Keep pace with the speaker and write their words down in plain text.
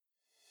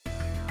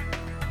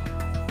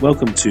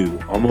Welcome to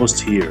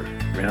Almost Here,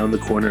 Round the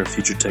Corner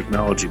Future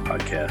Technology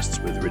podcasts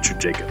with Richard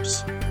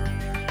Jacobs.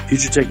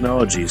 Future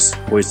technologies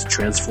poised to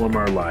transform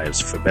our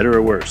lives for better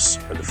or worse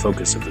are the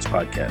focus of this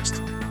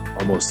podcast.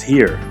 Almost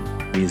Here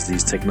means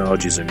these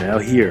technologies are now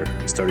here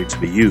and starting to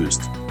be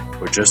used,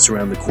 or just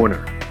around the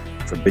corner,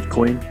 from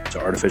Bitcoin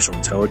to artificial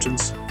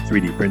intelligence,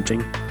 3D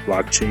printing,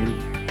 blockchain,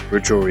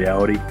 virtual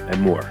reality,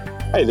 and more.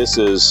 Hi, this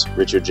is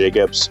Richard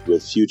Jacobs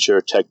with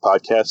Future Tech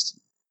Podcast.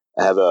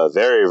 I have a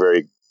very,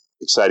 very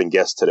exciting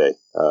guest today,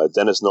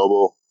 Dennis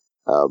Noble.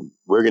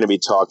 We're going to be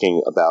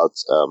talking about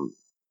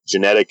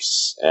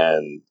genetics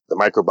and the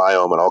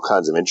microbiome and all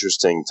kinds of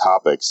interesting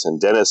topics.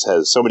 And Dennis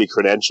has so many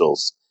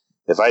credentials.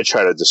 If I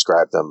try to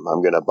describe them,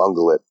 I'm going to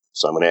bungle it.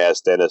 So I'm going to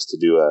ask Dennis to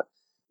do an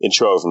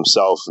intro of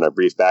himself and a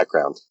brief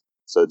background.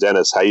 So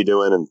Dennis, how you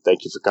doing? And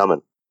thank you for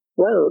coming.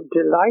 Well,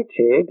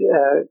 delighted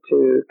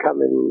to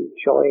come and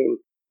join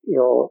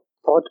your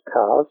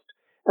podcast.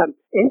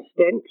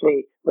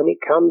 Incidentally, when it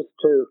comes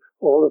to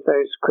all of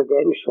those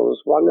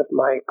credentials, one of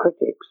my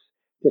critics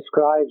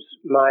describes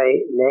my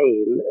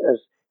name as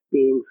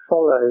being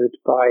followed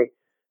by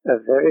a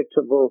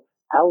veritable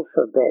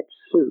alphabet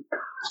soup.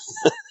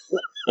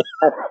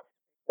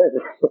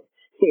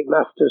 He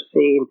must have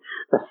seen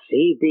the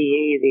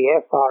CBE,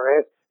 the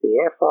FRS,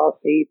 the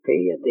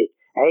FRCP, and the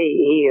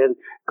AE, and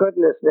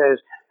goodness knows,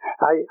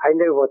 I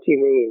know what he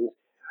means.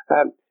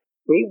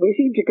 We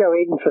seem to go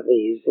in for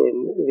these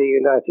in the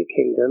United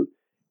Kingdom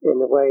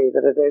in a way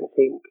that I don't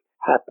think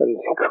happens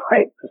in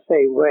quite the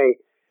same way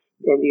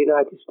in the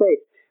United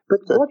States.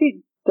 But what it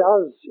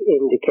does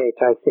indicate,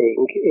 I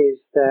think, is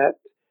that,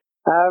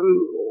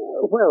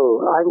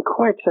 I'm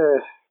quite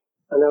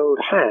an old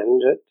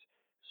hand at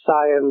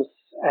science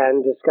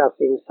and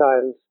discussing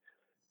science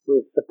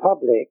with the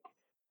public.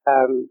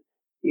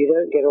 You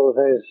don't get all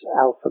those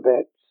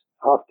alphabets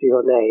after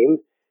your name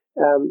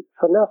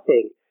for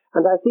nothing.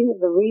 And I think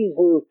the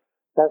reason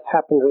that's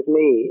happened with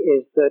me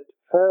is that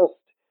first,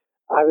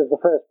 I was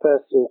the first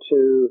person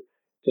to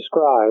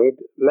describe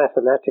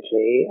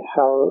mathematically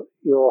how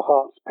your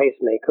heart's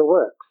pacemaker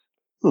works.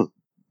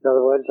 In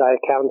other words, I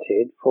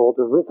accounted for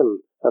the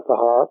rhythm of the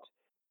heart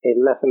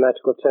in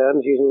mathematical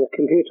terms using a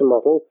computer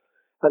model,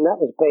 and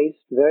that was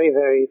based very,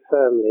 very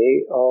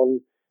firmly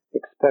on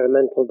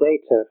experimental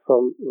data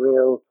from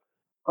real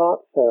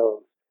heart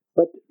cells.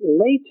 But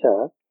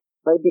later,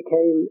 I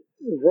became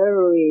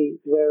very,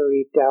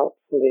 very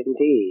doubtful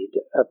indeed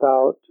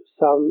about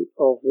some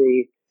of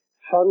the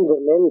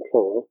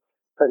fundamental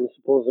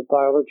principles of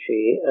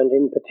biology, and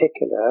in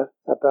particular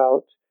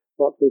about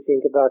what we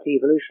think about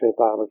evolutionary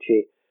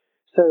biology.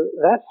 So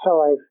that's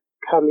how I've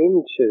come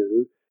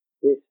into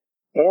this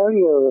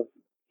area of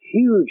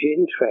huge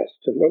interest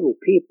to many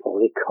people,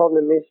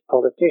 economists,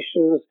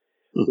 politicians,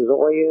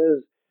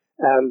 lawyers,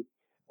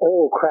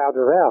 all crowd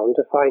around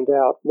to find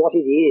out what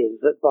it is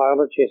that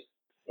biologists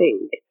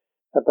think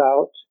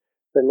about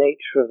the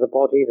nature of the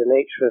body, the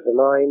nature of the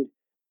mind,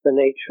 the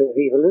nature of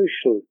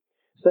evolution.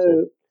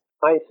 So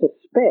I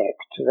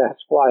suspect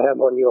that's why I'm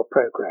on your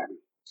program.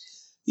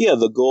 Yeah,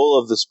 the goal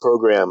of this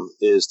program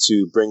is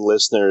to bring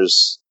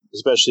listeners,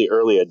 especially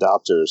early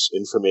adopters,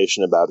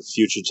 information about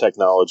future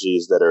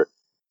technologies that are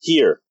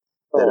here,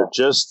 that are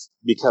just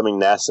becoming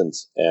nascent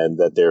and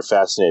that they're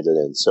fascinated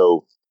in.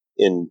 So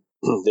in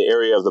the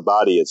area of the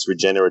body, it's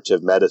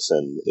regenerative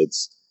medicine.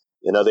 It's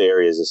in other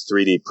areas, it's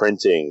 3D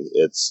printing,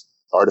 it's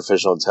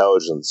artificial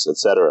intelligence,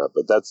 etc.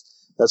 But that's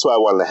why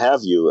I wanted to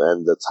have you,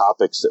 and the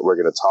topics that we're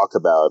going to talk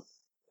about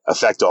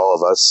affect all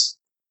of us,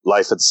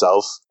 life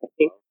itself,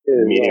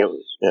 the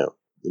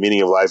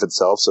meaning of life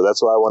itself. So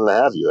that's why I wanted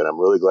to have you, and I'm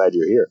really glad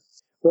you're here.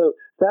 Well,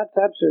 that's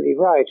absolutely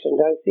right. And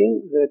I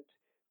think that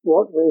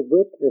what we're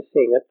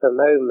witnessing at the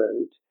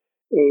moment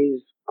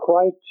is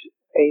quite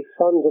a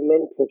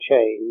fundamental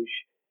change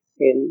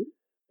in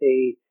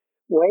the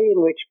way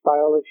in which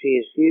biology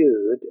is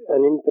viewed,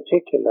 and in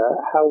particular,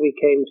 how we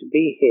came to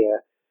be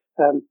here.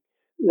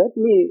 Let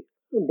me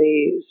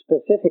be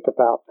specific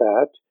about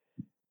that.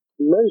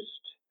 Most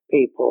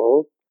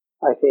people,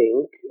 I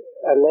think,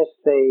 unless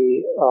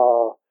they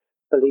are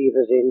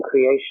believers in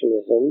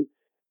creationism,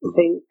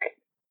 think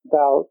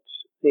about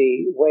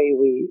the way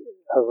we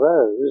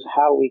arose,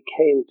 how we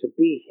came to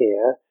be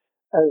here,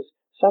 as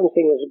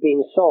something that has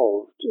been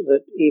solved,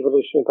 that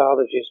evolutionary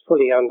biologists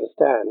fully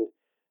understand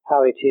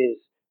how it is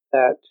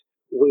that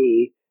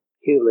we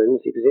humans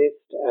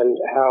exist and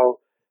how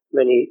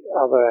many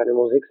other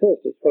animals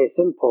exist. It's very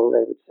simple,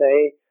 they would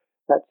say.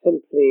 That's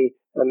simply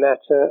a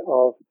matter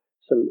of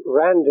some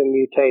random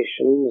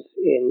mutations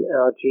in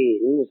our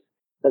genes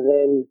and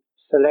then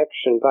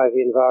selection by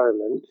the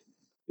environment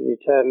to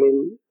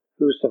determine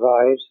who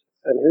survives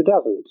and who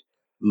doesn't.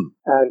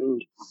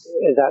 And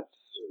that's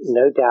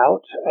no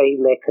doubt a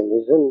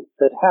mechanism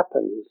that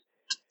happens.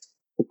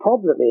 The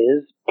problem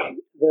is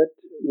that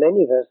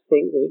many of us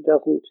think that it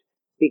doesn't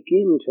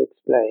begin to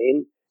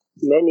explain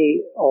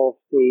many of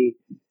the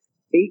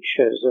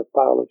features of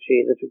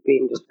biology that have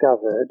been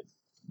discovered,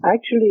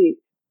 actually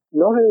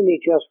not only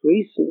just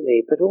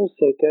recently, but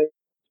also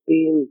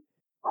been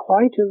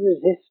quite a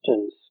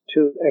resistance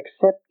to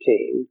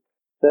accepting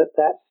that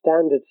that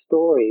standard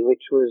story,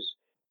 which was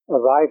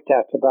arrived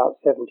at about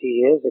 70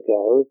 years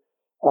ago,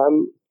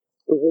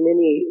 is in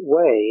any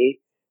way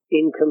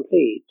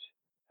incomplete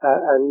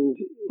and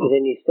in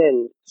any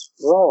sense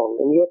wrong.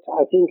 And yet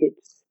I think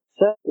it's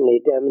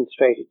certainly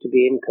demonstrated to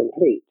be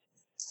incomplete.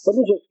 Let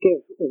me just give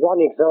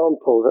one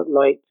example that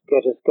might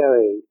get us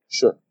going.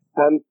 Sure.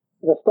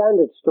 The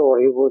standard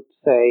story would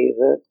say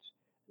that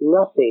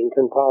nothing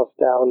can pass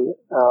down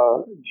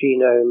our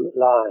genome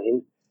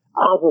line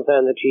other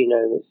than the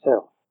genome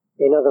itself.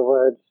 In other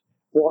words,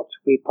 what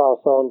we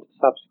pass on to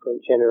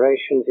subsequent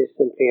generations is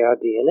simply our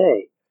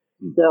DNA.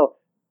 Now,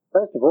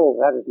 first of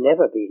all, that has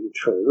never been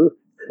true.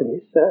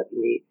 It's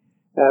certainly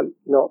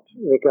not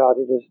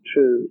regarded as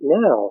true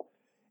now.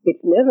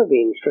 It's never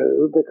been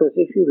true because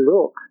if you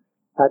look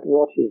at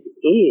what is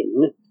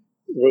in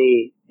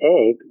the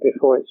egg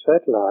before it's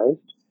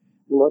fertilized,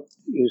 and what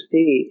you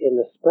see in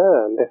the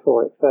sperm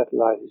before it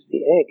fertilizes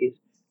the egg is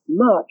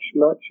much,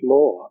 much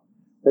more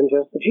than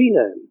just the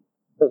genome.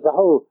 There's the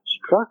whole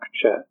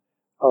structure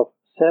of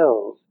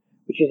cells,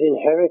 which is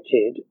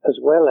inherited as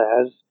well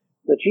as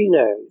the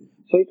genome.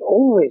 So it's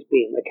always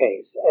been the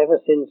case, ever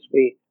since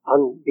we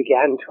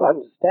began to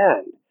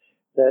understand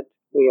that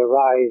we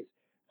arise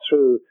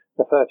through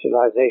the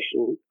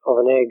fertilization of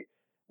an egg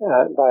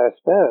by a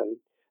sperm,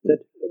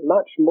 that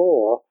much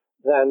more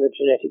than the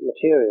genetic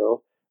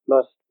material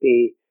must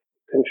be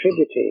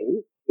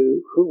contributing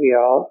to who we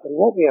are and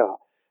what we are.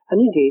 And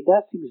indeed,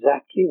 that's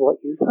exactly what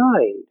you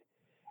find.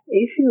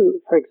 If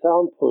you, for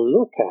example,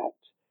 look at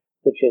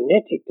the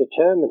genetic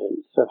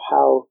determinants of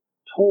how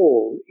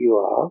tall you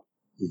are,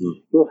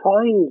 you'll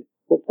find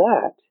that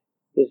that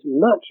is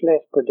much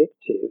less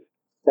predictive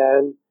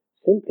than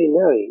simply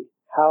knowing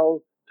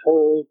how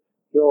tall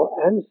your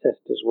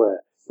ancestors were,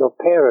 your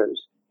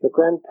parents, your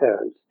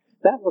grandparents.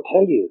 That will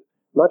tell you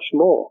much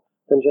more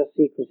than just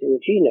sequencing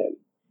the genome.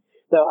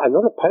 Now, I'm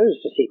not opposed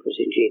to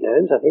sequencing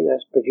genomes. I think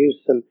that's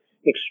produced some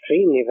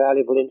extremely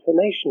valuable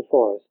information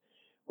for us.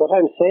 What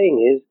I'm saying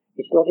is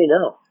it's not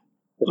enough.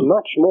 There's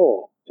much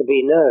more to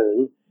be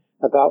known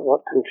about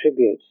what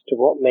contributes to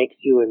what makes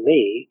you and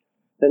me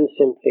than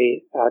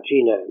simply our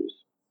genomes.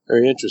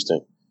 Very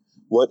interesting.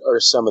 What are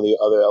some of the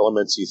other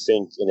elements you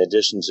think, in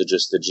addition to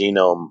just the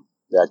genome,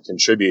 that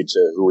contribute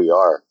to who we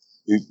are?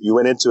 You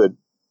went into it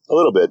a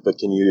little bit, but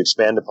can you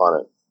expand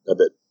upon it a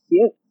bit?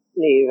 Yes,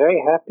 Lee,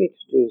 very happy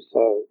to do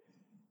so.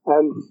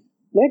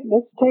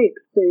 Let's take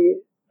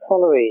the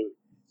following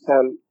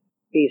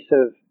piece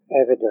of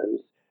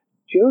evidence.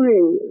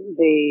 During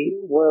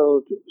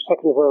the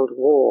Second World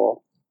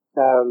War,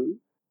 there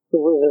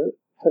was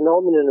a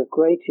phenomenon of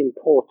great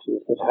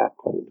importance that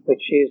happened,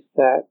 which is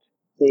that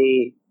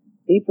the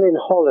people in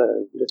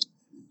Holland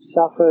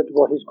suffered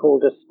what is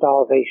called a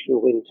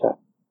starvation winter.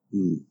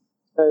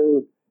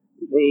 So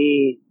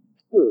the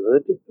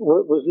food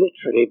was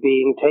literally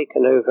being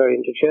taken over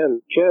into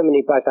Germany.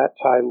 Germany by that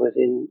time was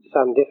in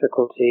some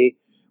difficulty,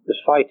 was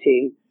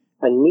fighting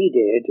and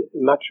needed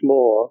much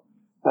more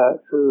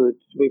food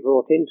to be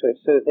brought into it.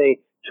 So they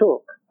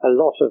took a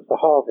lot of the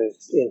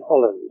harvest in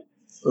Holland.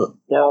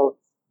 Now,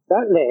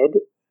 that led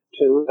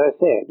to, as I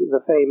said,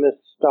 the famous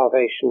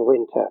starvation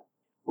winter.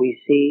 We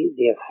see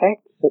the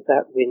effects of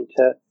that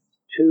winter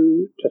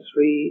 2 to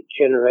 3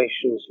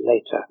 generations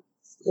later.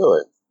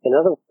 Really? In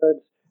other words,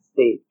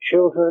 the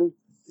children,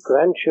 the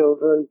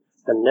grandchildren,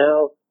 and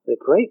now the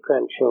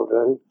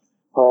great-grandchildren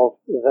of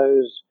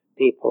those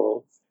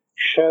people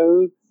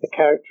show the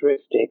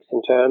characteristics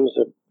in terms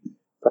of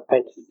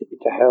propensity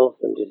to health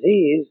and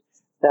disease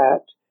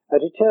that are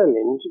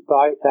determined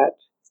by that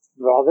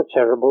rather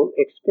terrible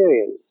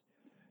experience.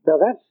 Now,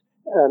 that's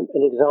an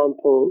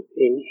example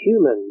in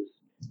humans.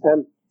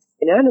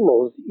 In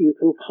animals, you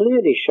can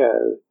clearly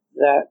show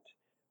that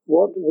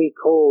what we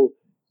call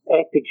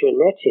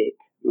epigenetic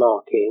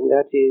marking,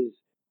 that is,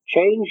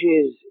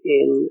 changes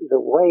in the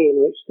way in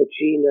which the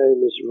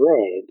genome is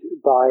read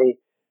by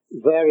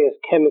various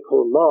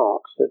chemical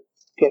marks that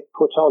get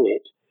put on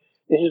it.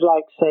 This is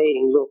like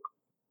saying, look,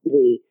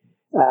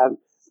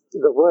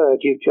 the word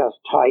you've just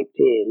typed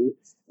in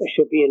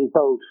should be in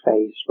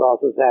boldface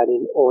rather than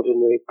in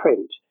ordinary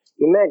print.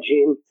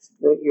 Imagine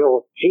that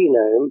your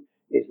genome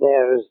is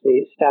there as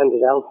the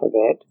standard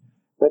alphabet,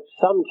 but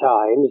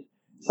sometimes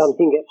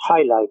something gets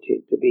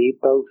highlighted to be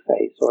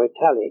boldface or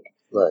italic.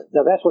 Right.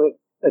 Now, that's what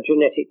a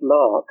genetic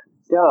mark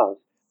does,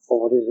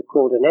 or what is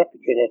called an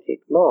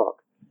epigenetic mark.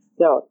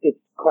 Now, it's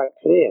quite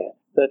clear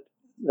that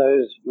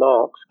those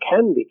marks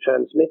can be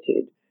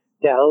transmitted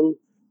down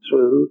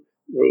through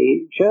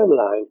the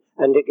germline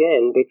and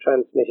again be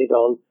transmitted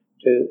on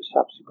to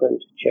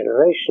subsequent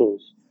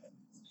generations.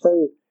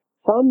 So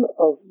some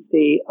of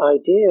the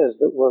ideas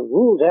that were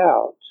ruled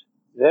out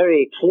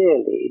very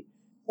clearly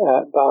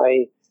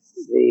by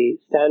the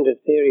standard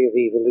theory of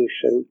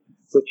evolution,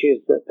 which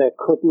is that there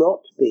could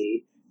not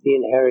be the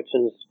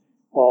inheritance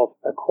of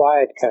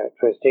acquired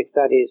characteristics,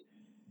 that is,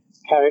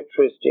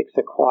 characteristics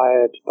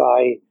acquired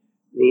by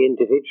the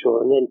individual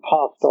and then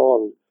passed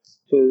on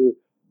to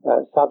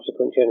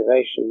subsequent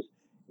generations,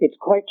 it's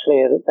quite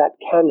clear that that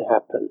can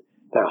happen.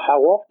 Now,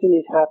 how often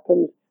it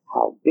happens,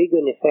 how big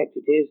an effect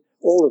it is,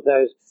 all of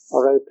those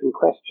are open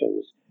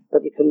questions.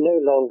 But it can no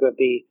longer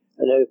be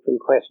an open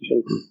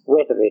question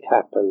whether it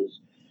happens.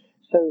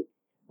 So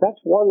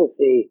that's one of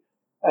the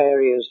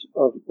areas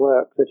of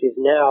work that is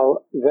now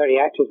very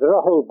active. There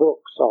are whole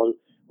books on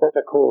what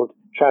are called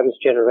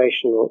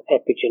transgenerational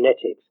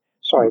epigenetics.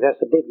 Sorry,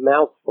 that's a big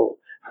mouthful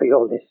for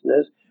your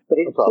listeners, but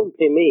it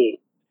simply means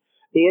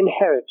the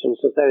inheritance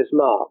of those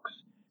marks,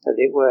 as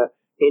it were,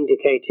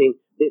 indicating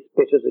this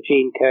bit of the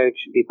gene code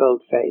should be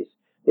bold-faced,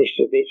 this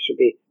bit should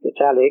be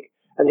italic,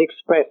 and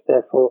expressed,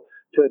 therefore,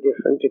 to a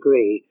different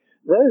degree.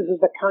 Those are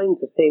the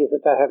kinds of things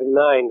that I have in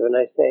mind when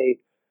I say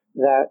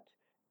that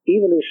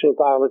evolutionary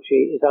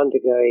biology is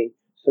undergoing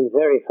some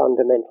very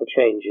fundamental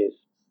changes.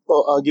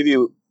 Well, I'll give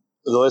you,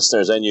 the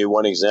listeners and you,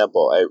 one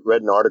example. I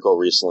read an article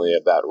recently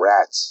about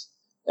rats,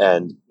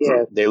 and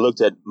they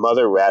looked at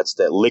mother rats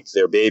that lick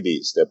their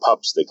babies, their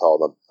pups, they call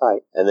them.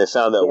 Right. And they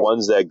found that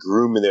ones that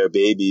groom their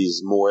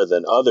babies more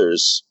than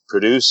others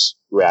produce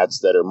rats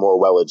that are more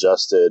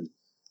well-adjusted,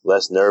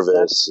 less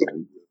nervous.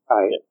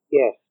 Right,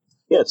 yes.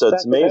 Yeah, so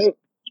it's amazing.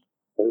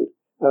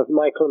 Of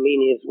Michael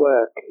Meaney's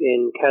work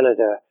in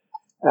Canada.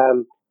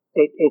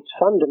 It's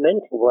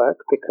fundamental work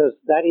because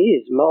that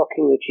is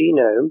marking the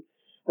genome.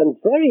 And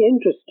very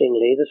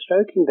interestingly, the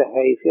stroking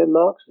behavior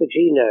marks the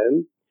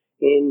genome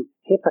in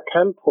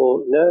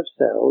hippocampal nerve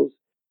cells.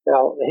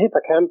 Now, the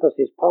hippocampus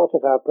is part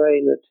of our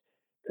brain that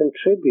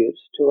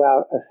contributes to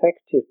our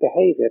affective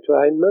behavior, to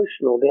our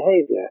emotional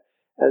behavior.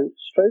 And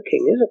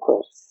stroking is, of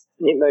course,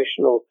 an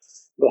emotional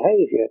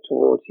behavior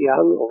towards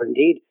young, or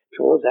indeed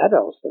towards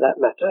adults for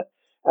that matter.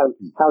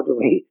 How do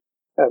we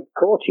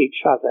court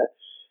each other?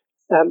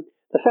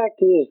 The fact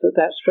is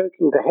that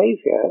stroking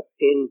behavior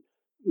in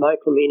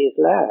Michael Meaney's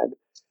lab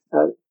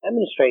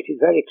demonstrated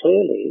very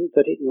clearly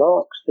that it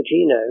marks the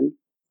genome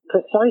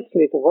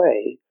precisely the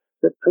way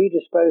that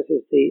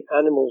predisposes the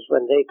animals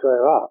when they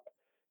grow up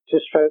to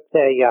stroke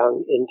their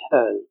young in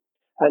turn.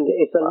 And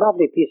it's a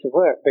lovely piece of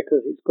work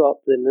because it's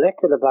got the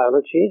molecular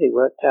biology. They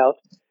worked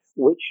out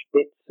which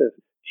bits of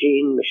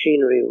gene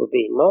machinery were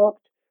being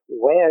marked,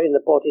 where in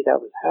the body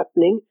that was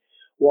happening,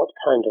 what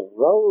kind of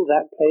role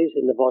that plays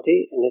in the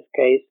body, in this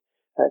case,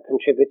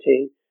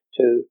 contributing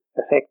to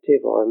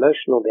affective or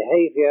emotional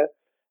behavior.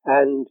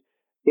 And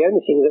the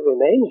only thing that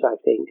remains, I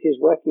think,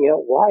 is working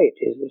out why it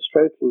is the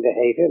stroking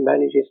behavior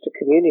manages to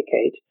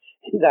communicate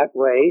in that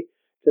way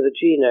to the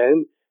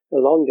genome a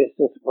long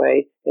distance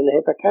away in the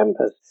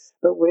hippocampus.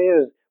 But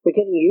we're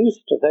getting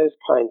used to those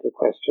kinds of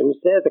questions.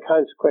 They're the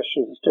kinds of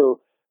questions that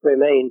still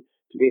remain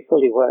to be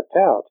fully worked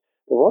out.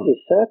 But what is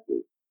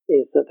certain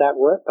is that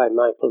work by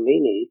Michael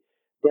Meaney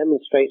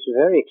demonstrates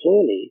very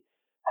clearly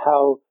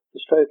how the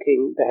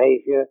stroking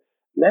behavior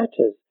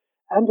matters.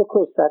 And, of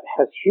course, that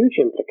has huge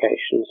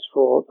implications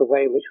for the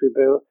way in which we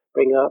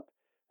bring up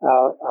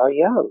our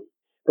young,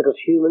 because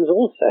humans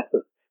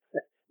also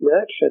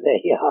nurture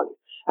their young,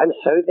 and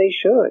so they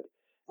should.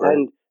 Right.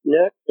 And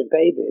nurtured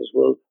babies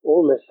will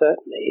almost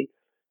certainly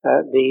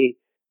be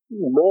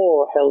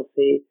more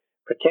healthy,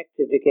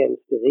 protected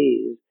against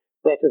disease,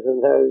 better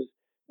than those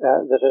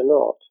that are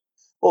not.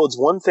 Well, it's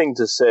one thing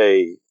to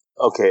say,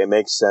 okay, it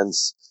makes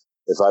sense.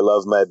 If I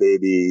love my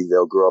baby,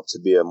 they'll grow up to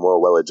be a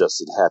more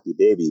well-adjusted, happy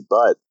baby.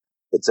 But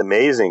it's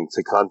amazing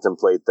to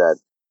contemplate that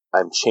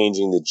I'm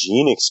changing the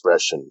gene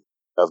expression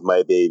of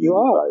my baby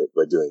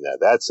by doing that.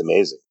 That's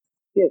amazing.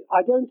 Yes,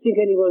 I don't think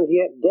anyone's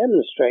yet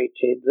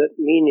demonstrated that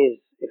Meaney's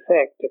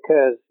effect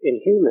occurs in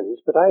humans,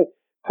 but I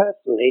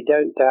personally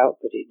don't doubt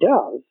that it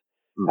does.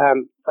 I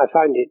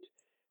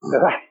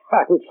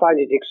would find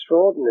it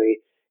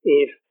extraordinary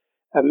if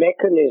a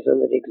mechanism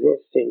that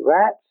exists in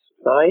rats,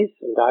 mice,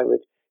 and I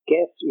would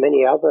guess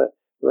many other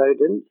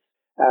rodents,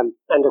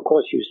 and of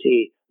course you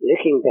see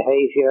licking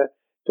behavior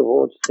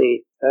towards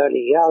the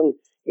early young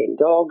in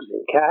dogs,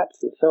 in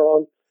cats, and so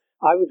on.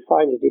 I would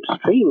find it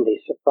extremely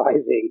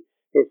surprising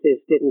if this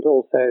didn't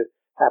also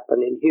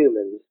happen in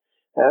humans.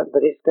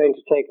 But it's going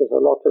to take us a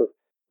lot of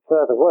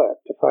further work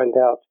to find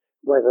out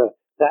whether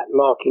that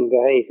marking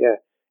behavior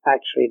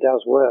actually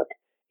does work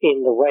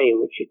in the way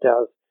in which it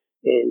does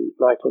in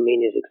Michael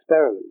Meaney's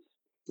experiments.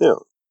 Yeah.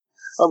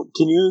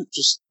 Can you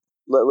just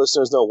let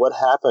listeners know what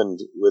happened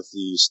with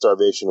the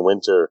starvation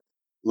winter?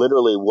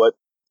 Literally, what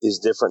is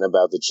different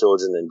about the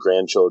children and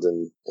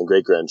grandchildren and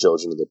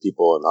great-grandchildren of the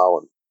people in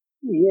Holland?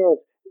 Yes,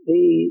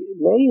 the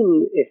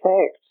main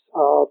effects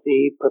are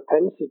the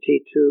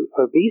propensity to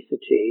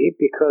obesity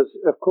because,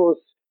 of course,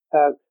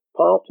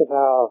 part of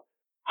our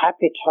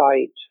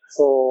appetite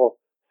for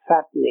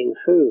fattening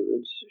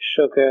foods,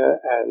 sugar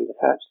and the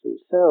fats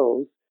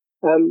themselves,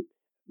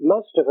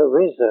 must have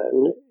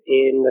arisen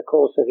in the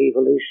course of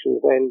evolution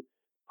when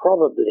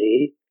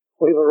probably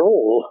we were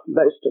all,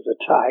 most of the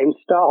time,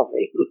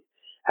 starving,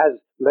 as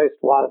most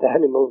wild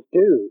animals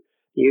do.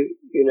 You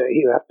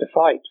have to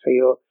fight for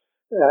your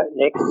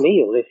next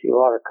meal if you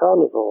are a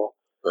carnivore.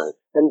 Right.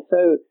 And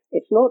so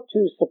it's not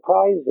too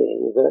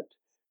surprising that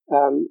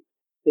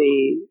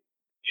the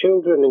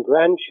children and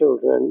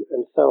grandchildren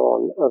and so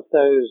on of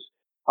those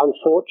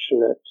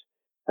unfortunate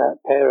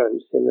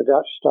parents in the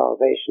Dutch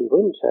starvation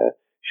winter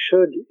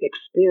should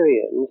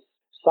experience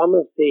some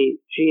of the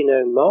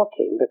genome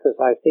marking, because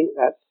I think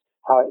that's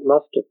how it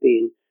must have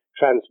been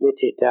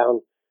transmitted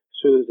down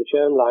through the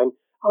germline.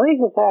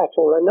 Either that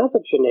or another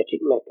genetic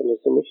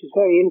mechanism, which is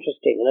very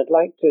interesting, and I'd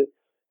like to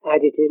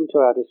add it into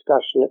our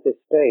discussion at this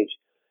stage.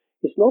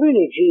 It's not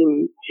only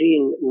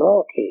gene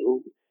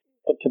marking,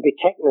 to be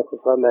technical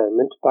for a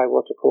moment, by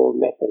what are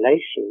called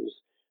methylations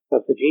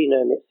of the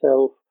genome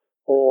itself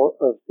or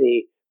of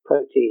the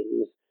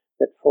proteins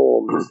that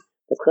form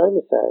the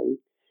chromosome.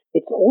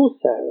 It's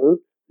also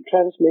the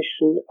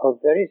transmission of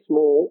very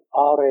small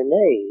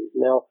RNAs.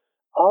 Now,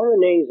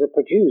 RNAs are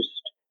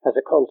produced as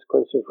a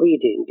consequence of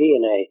reading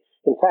DNA.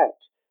 In fact,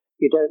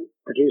 you don't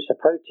produce a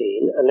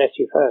protein unless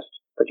you first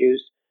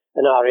produce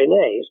an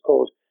RNA. It's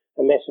called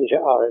a messenger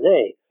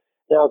RNA.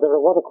 Now, there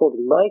are what are called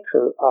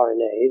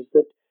microRNAs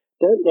that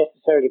don't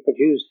necessarily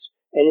produce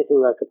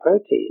anything like a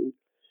protein,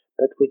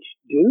 but which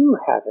do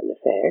have an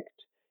effect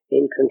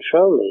in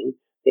controlling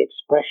the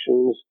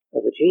expressions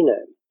of the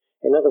genome.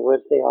 In other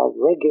words, they are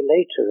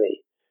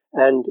regulatory,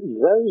 and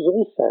those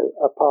also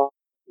are passed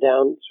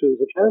down through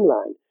the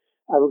germline.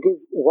 I will give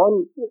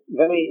one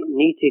very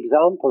neat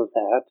example of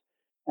that,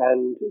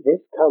 and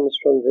this comes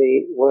from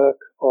the work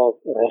of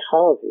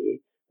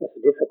Rechavi. That's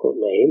a difficult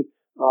name,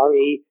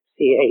 Rechavi,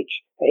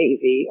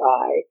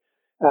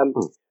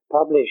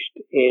 published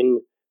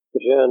in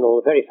the journal,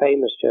 a very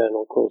famous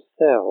journal called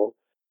Cell.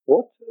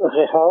 What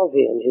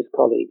Rechavi and his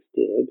colleagues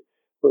did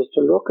was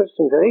to look at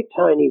some very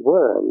tiny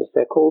worms.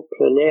 They're called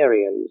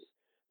planarians.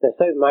 They're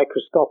so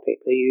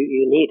microscopic that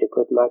you need a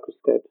good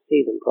microscope to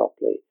see them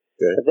properly.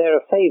 Okay. But they're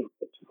a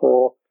favorite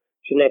for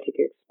genetic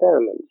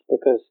experiments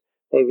because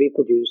they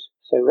reproduce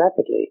so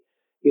rapidly.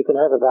 You can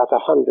have about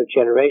 100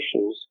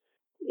 generations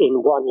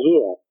in 1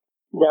 year.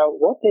 Now,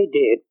 what they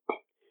did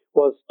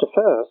was to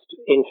first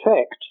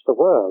infect the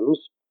worms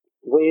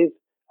with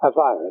a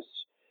virus.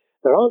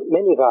 There aren't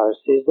many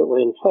viruses that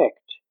will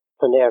infect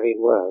planarian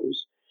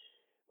worms,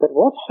 but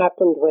what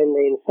happened when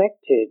they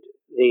infected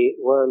the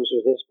worms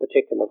with this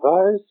particular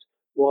virus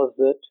was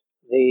that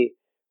the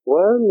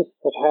worms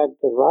that had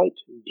the right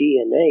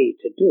DNA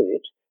to do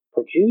it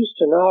produced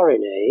an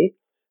RNA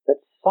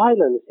that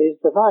silences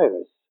the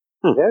virus.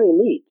 Very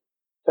neat.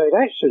 So it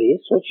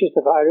actually switches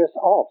the virus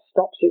off,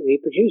 stops it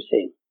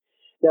reproducing.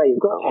 Now,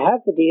 you've got to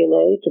have the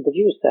DNA to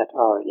produce that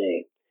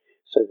RNA.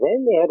 So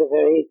then they had a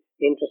very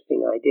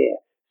interesting idea.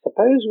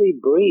 Suppose we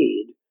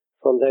breed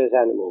from those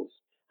animals,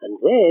 and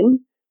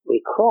then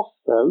we cross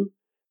them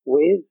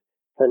with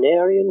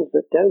planarians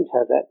that don't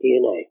have that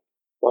DNA.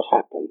 What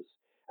happens?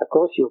 Of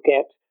course, you'll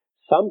get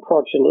some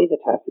progeny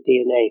that have the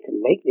DNA can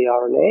make the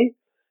RNA,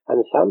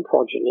 and some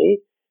progeny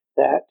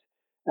that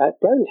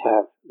don't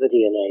have the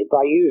DNA.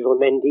 By usual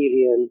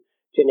Mendelian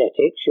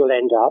genetics, you'll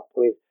end up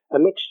with a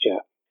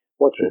mixture.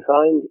 What you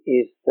find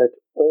is that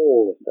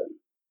all of them,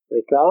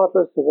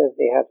 regardless of whether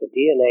they have the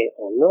DNA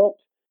or not,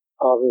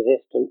 are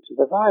resistant to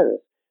the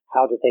virus.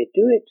 How do they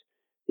do it?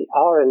 The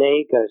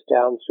RNA goes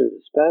down through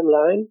the sperm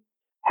line,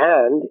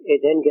 and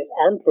it then gets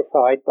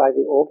amplified by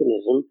the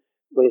organism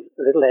with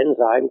a little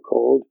enzyme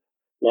called,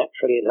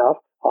 naturally enough,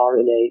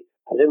 RNA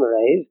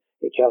polymerase.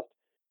 It just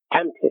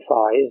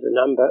amplifies the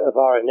number of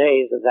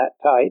RNAs of that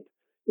type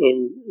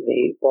in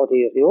the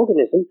body of the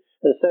organism.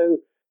 And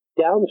so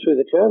down through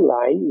the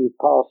germline, you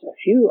pass a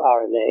few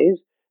RNAs,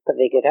 but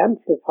they get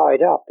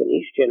amplified up in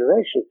each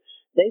generation.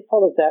 They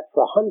followed that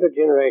for 100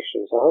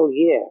 generations, a whole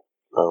year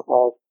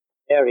of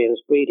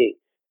Aryans breeding.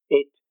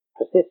 It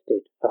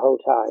persisted the whole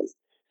time.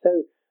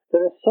 So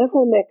there are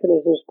several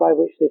mechanisms by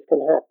which this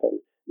can happen.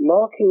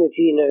 Marking the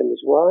genome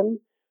is one.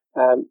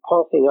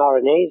 Passing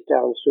RNAs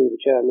down through the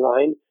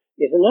germline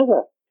is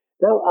another.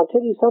 Now, I'll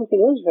tell you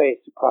something else very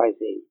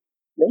surprising.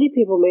 Many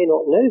people may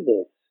not know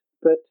this,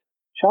 but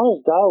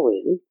Charles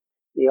Darwin,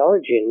 the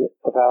origin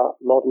of our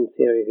modern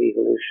theory of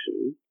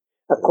evolution,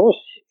 of course,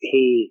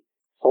 he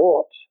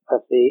thought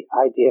of the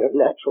idea of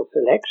natural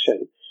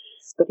selection,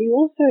 but he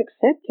also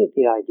accepted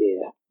the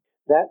idea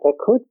that there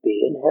could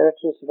be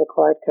inheritance of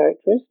acquired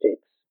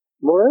characteristics.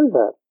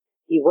 Moreover,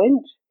 he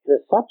went in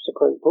a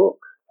subsequent book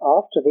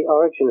after The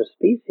Origin of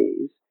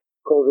Species,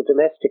 called The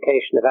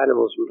Domestication of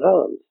Animals and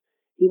Plants.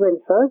 He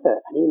went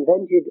further and he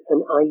invented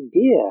an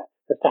idea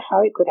as to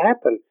how it could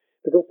happen,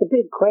 because the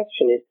big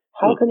question is,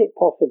 how can it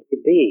possibly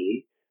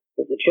be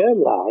that the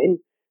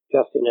germline,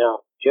 just in our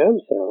germ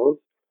cells,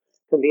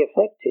 can be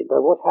affected by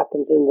what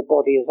happens in the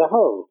body as a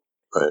whole?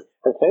 Right.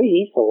 And so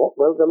he thought,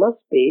 well, there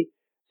must be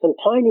some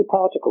tiny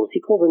particles,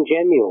 he called them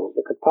gemmules,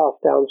 that could pass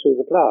down through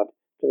the blood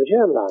to the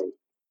germline.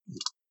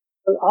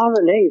 Well,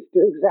 RNAs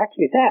do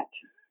exactly that.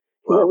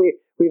 Wow.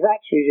 We've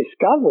actually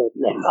discovered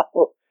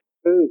now,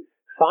 through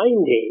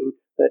finding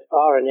that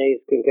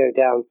RNAs can go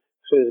down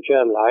through the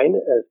germline,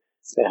 as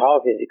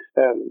Rechavi's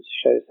experiments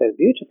show so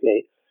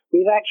beautifully,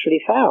 we've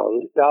actually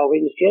found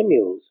Darwin's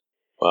gemmules.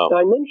 Wow. Now,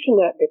 I mention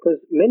that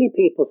because many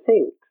people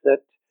think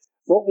that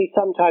what we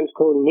sometimes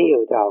call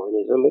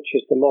neo-Darwinism, which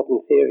is the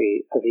modern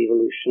theory of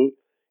evolution,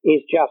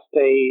 is just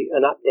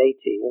an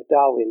updating of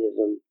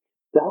Darwinism.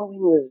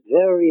 Darwin was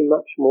very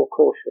much more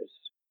cautious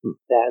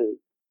than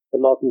the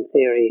modern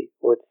theory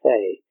would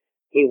say.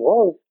 He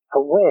was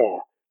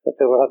aware that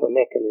there were other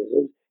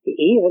mechanisms. He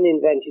even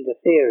invented a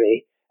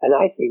theory, and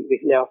I think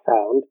we've now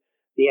found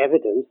the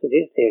evidence that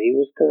his theory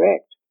was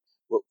correct.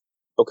 Well,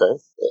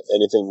 okay.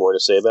 Anything more to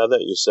say about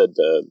that? You said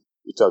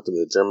you talked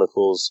about the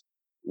germicles.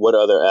 What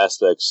other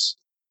aspects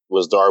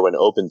was Darwin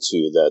open to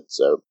that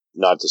are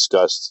not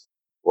discussed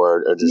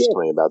or are just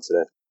coming about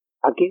today?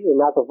 I'll give you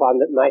another one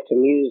that might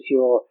amuse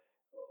your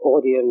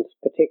audience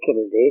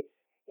particularly.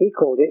 He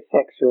called it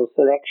sexual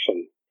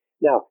selection.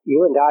 Now,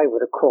 you and I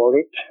would have called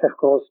it, of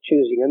course,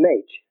 choosing a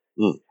mate.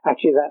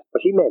 Actually, that's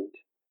what he meant.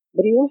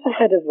 But he also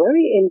had a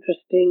very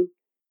interesting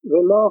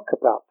remark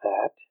about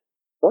that.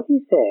 What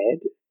he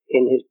said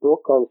in his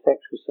book on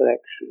sexual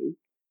selection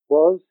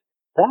was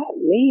that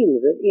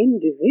means that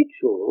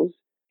individuals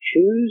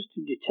choose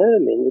to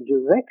determine the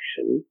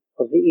direction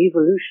of the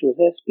evolution of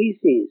their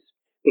species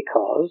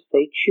because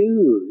they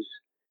choose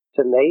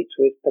to mate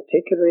with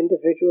particular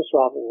individuals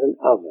rather than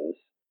others.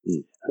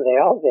 And they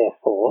are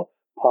therefore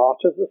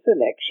part of the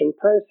selection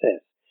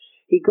process.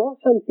 He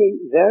got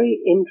something very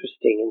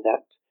interesting in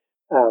that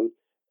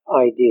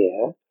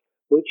idea,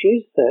 which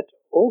is that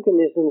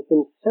organisms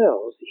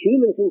themselves,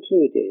 humans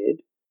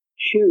included,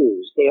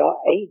 choose. They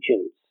are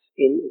agents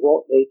in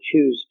what they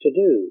choose to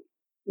do.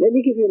 Let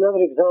me give you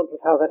another example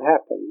of how that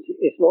happens.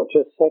 It's not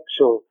just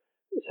sexual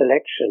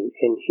selection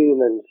in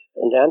humans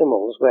and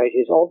animals, where it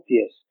is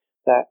obvious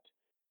that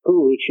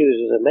who we choose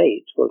as a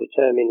mate will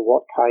determine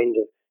what kind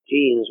of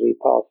genes we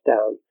pass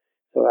down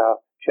to our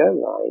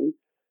germline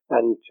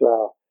and to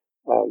our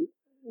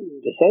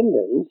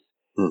descendants.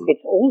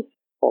 It's also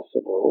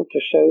possible to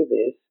show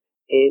this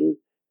in,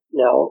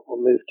 now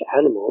we'll move to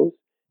animals,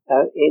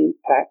 in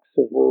packs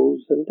of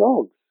wolves and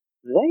dogs.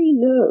 They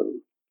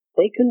know,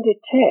 they can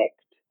detect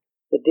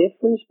the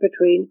difference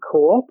between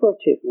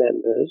cooperative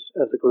members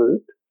of the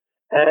group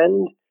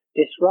and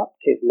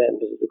disruptive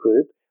members of the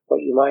group,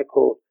 what you might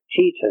call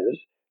cheaters,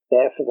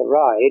 there for the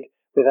ride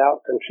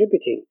without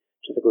contributing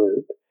to the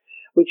group,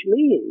 which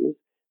means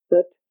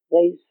that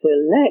they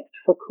select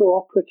for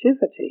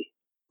cooperativity.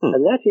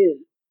 And that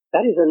is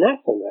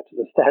anathema to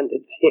the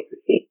standard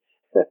theory.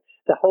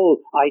 The whole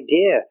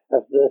idea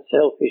of the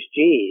selfish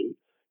gene,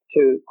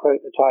 to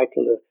quote the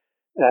title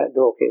of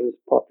Dawkins'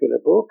 popular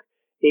book,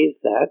 is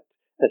that,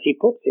 as he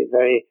puts it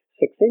very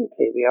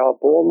succinctly, we are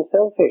born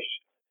selfish.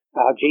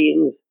 Our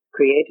genes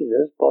created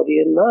us,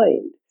 body and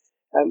mind.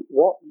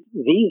 What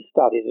these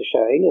studies are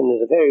showing, and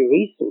there's a very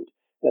recent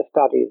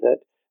study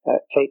that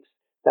takes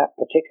that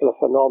particular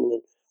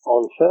phenomenon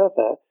on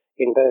further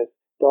in both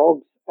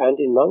dogs and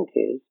in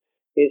monkeys,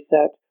 is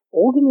that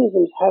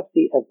organisms have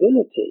the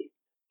ability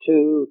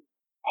to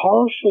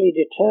partially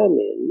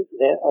determine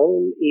their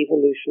own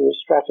evolutionary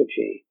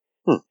strategy.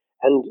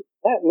 And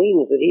that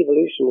means that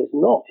evolution is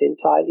not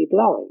entirely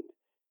blind.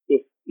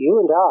 If you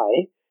and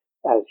I,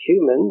 as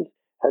humans,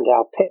 and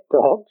our pet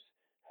dogs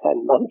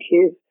and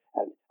monkeys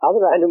and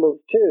other animals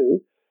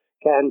too,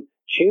 can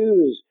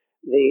choose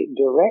the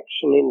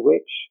direction in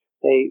which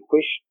they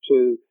wish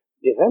to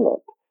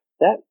develop,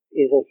 that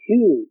is a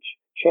huge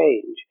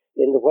change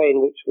in the way in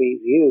which we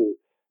view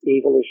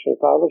evolutionary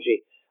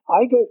biology.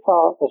 I go as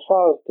far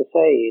as to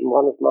say in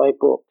one of my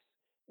books,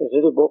 there's a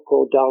little book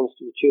called Dance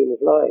to the Tune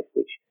of Life,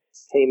 which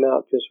came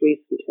out just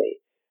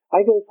recently.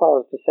 I go as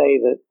far as to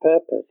say that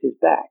purpose is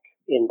back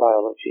in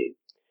biology,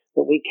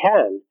 that we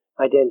can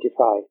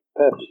identify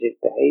purposive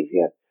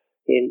behavior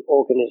in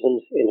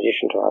organisms in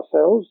addition to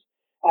ourselves,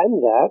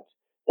 and that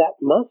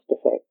must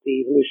affect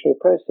the evolutionary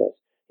process.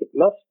 It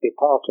must be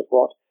part of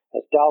what,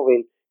 as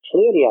Darwin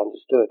clearly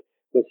understood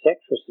with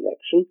sexual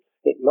selection,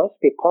 it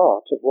must be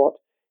part of what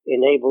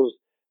enables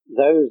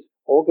those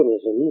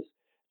organisms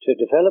to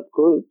develop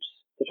groups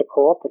that are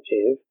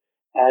cooperative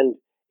and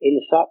in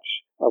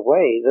such a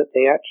way that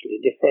they actually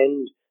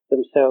defend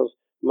themselves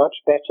much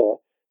better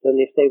than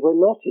if they were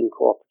not in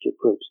cooperative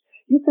groups.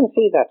 You can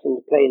see that in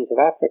the plains of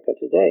Africa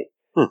today.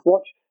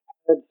 Watch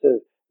herds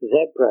of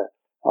zebra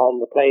on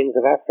the plains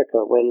of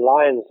Africa when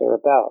lions are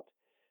about.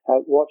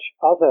 Watch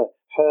other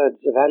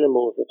herds of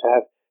animals that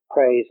have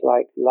prey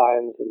like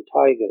lions and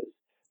tigers.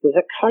 There's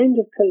a kind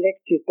of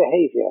collective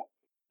behavior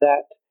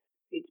that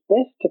it's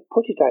best to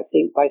put it, I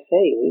think, by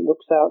saying it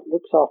looks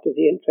after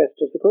the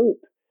interest of the group.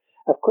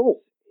 Of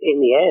course,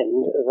 in the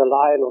end, the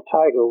lion or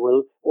tiger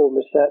will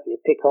almost certainly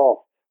pick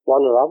off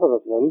one or other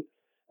of them,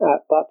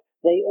 but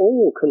they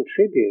all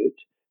contribute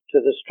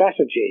to the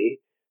strategy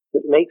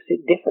that makes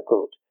it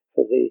difficult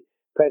for the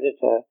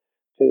predator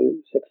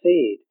to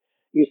succeed.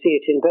 You see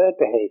it in bird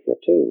behavior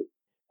too,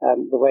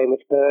 the way in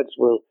which birds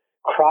will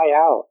cry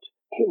out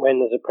when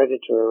there's a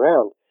predator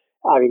around.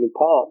 I mean, in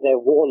part, they're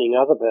warning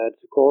other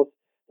birds, of course,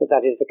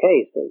 that is the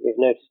case, that they've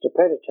noticed a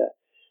predator.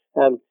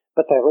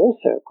 But they're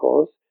also, of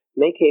course,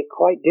 making it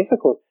quite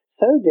difficult,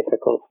 so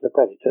difficult for the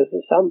predators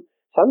that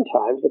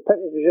sometimes the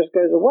predator just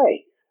goes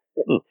away.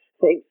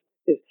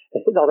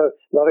 It's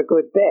not a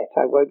good bet.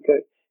 I won't go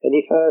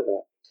any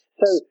further.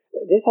 So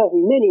this has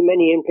many,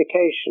 many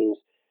implications.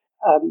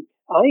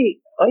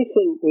 I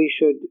think we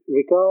should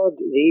regard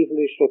the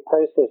evolutionary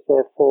process,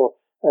 therefore,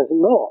 as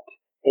not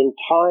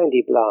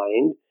entirely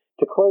blind.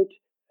 To quote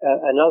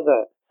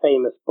another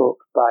famous book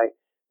by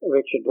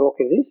Richard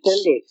Dawkins,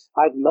 incidentally,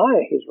 I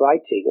admire his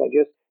writing, I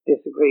just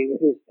disagree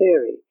with his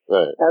theory.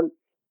 Right.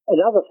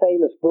 Another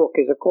famous book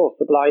is, of course,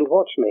 The Blind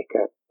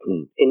Watchmaker,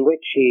 in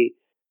which he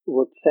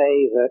would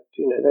say that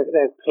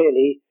there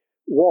clearly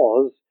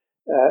was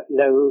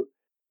no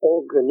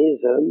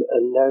organism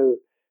and no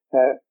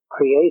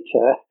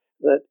creator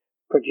that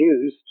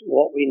produced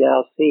what we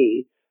now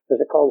see as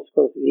a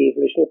consequence of the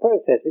evolutionary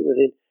process. It was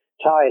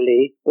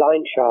entirely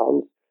blind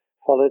chance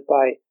followed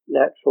by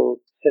natural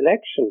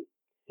selection.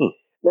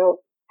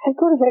 Now, I've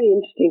got a very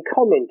interesting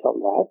comment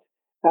on that.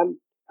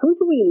 Who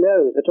do we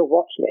know that are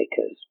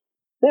watchmakers?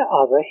 They're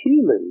other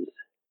humans.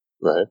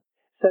 Right.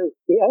 So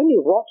the only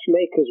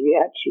watchmakers we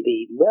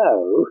actually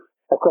know,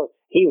 of course,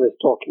 he was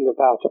talking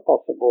about a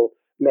possible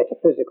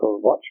metaphysical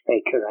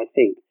watchmaker, I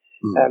think,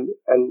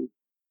 and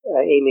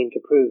aiming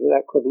to prove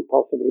that couldn't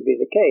possibly be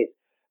the case.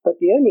 But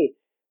the only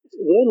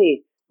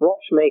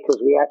watchmakers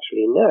we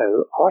actually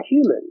know are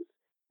humans.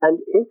 And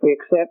if we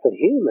accept that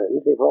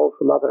humans evolved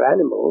from other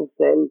animals,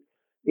 then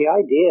the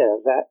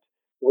idea that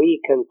we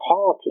can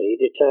partly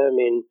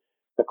determine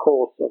the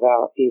course of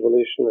our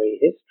evolutionary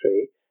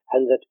history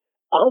and that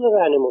other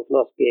animals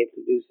must be able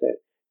to do so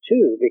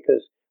too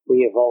because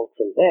we evolved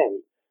from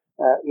them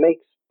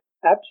makes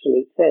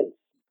absolute sense.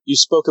 You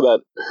spoke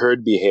about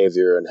herd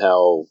behavior and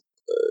how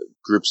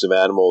groups of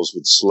animals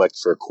would select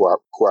for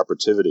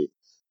cooperativity.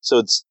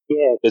 So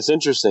it's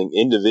interesting.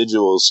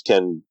 Individuals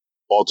can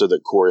alter the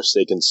course.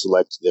 They can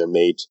select their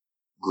mate.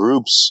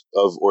 Groups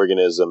of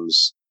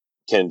organisms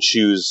can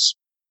choose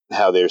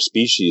how their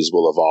species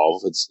will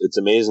evolve. It's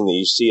amazing that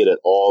you see it at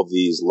all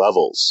these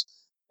levels.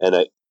 And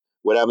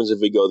what happens if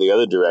we go the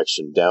other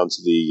direction, down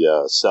to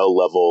the cell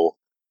level,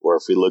 or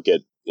if we look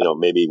at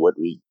maybe what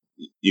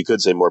you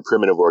could say more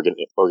primitive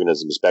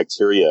organisms,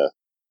 bacteria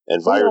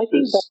and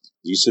viruses?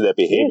 Do you see that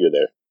behavior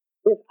there?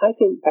 Yes, I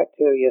think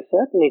bacteria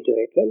certainly do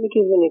it. Let me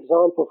give you an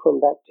example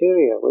from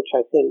bacteria, which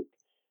I think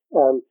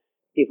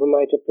people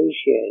might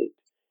appreciate.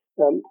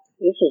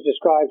 This was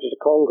described at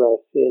a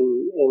congress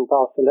in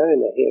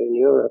Barcelona here in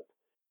Europe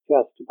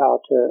just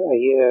about a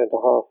year and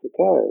a half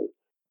ago.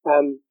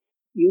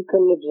 You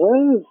can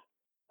observe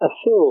a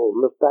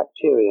film of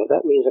bacteria,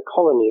 that means a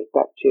colony of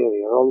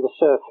bacteria, on the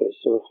surface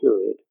of a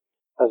fluid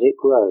as it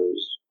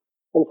grows.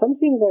 And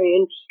something very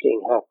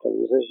interesting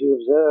happens as you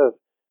observe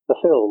the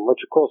film,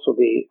 which of course will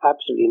be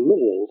absolutely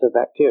millions of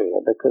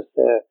bacteria because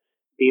they're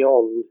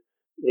beyond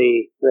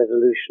the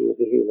resolution of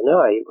the human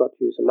eye. You've got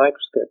to use a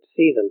microscope to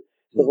see them.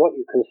 So what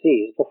you can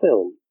see is the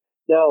film.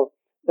 Now,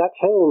 that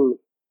film,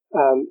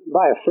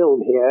 by a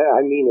film here,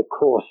 I mean, of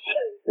course,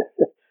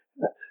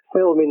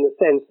 film in the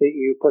sense that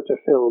you put a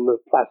film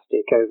of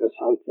plastic over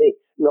something,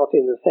 not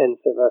in the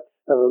sense of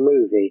a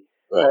movie,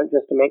 right.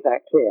 Just to make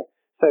that clear.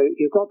 So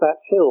you've got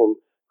that film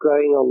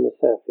growing on the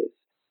surface.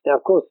 Now,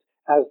 of course,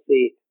 as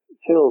the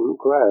film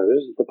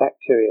grows, the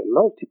bacteria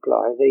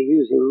multiply, they're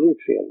using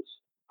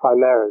nutrients,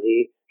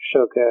 primarily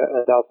sugar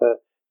and other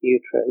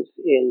nutrients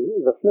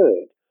in the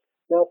fluid.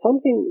 Now,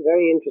 something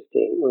very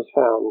interesting was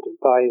found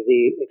by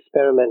the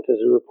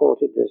experimenters who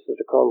reported this at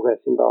a congress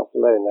in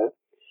Barcelona,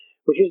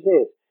 which is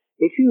this.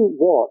 If you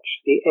watch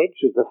the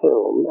edge of the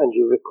film and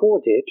you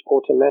record it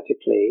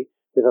automatically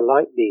with a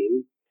light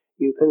beam,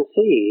 you can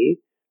see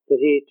that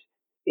it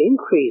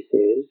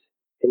increases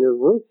in a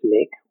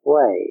rhythmic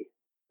way.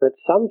 That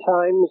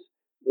sometimes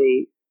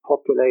the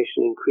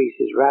population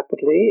increases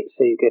rapidly,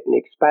 so you get an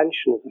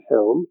expansion of the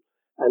film,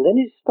 and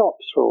then it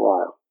stops for a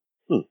while.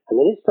 And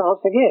then it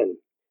starts again.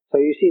 So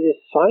you see this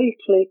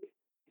cyclic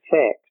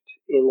effect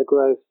in the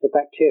growth of the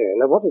bacteria.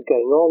 Now, what is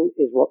going on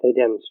is what they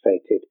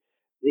demonstrated.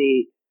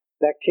 The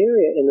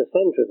bacteria in the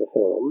center of the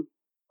film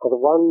are the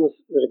ones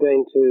that are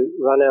going to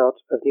run out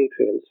of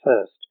nutrients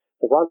first.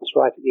 The ones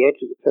right at the edge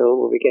of the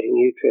film will be getting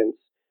nutrients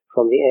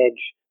from the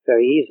edge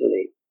very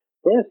easily.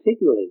 They're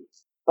signaling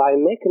by a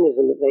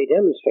mechanism that they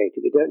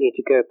demonstrated. We don't need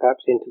to go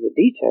perhaps into the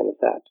detail of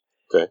that.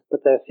 Okay.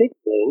 But they're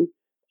signaling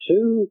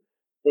to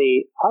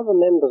the other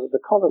members of the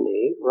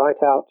colony right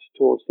out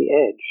towards the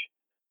edge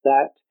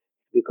that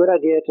it'd be a good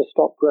idea to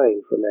stop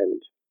growing for a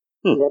moment.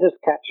 Let us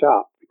catch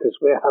up because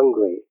we're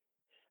hungry.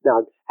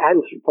 Now,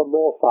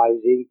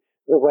 anthropomorphizing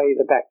the way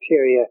the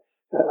bacteria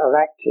are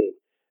acting.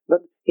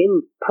 But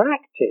in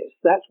practice,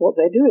 that's what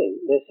they're doing.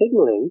 They're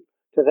signaling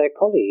to their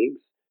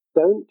colleagues,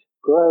 don't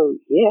grow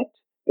yet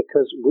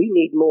because we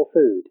need more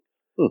food.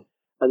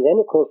 And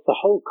then, of course, the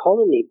whole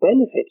colony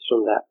benefits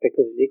from that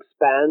because it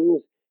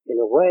expands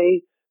in a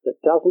way that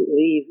doesn't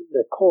leave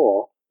the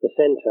core, the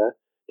center,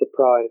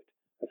 deprived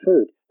of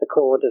food. The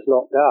core does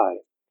not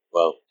die.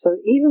 Wow. So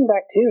even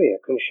bacteria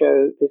can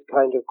show this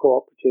kind of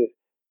cooperative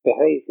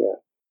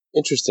behavior.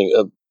 Interesting.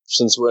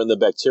 Since we're in the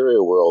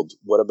bacteria world,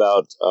 what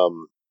about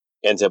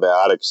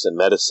antibiotics and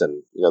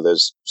medicine?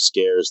 There's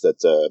scares that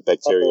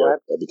bacteria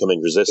are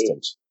becoming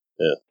resistant.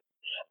 Yeah.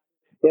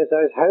 Yes,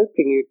 I was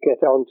hoping you'd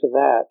get onto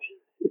that.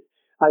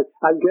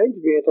 I'm going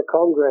to be at a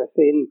congress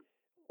in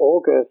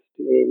August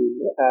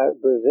in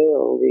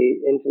Brazil,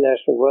 the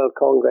International World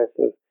Congress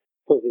of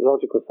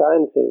Physiological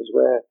Sciences,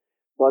 where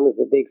one of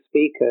the big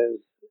speakers,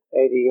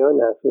 Ada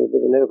Jonas, who will be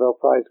the Nobel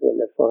Prize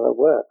winner for her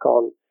work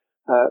on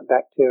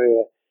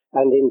bacteria,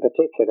 and in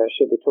particular,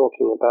 she'll be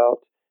talking about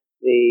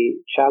the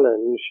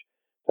challenge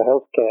for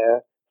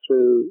healthcare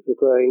through the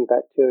growing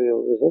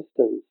bacterial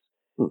resistance.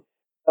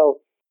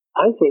 So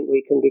I think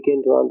we can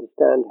begin to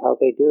understand how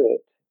they do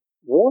it.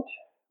 What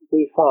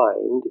we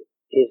find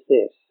is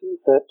this,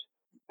 that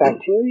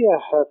bacteria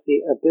have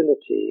the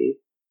ability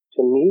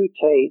to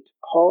mutate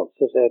parts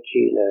of their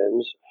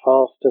genomes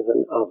faster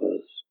than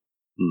others.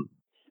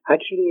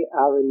 Actually,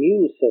 our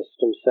immune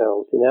system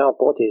cells in our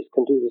bodies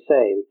can do the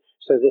same.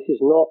 So this is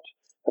not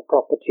a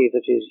property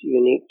that is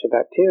unique to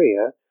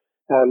bacteria,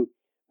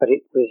 but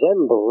it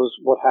resembles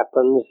what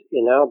happens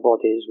in our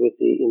bodies with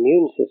the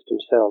immune system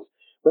cells.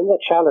 When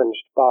they're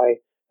challenged by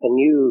a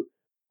new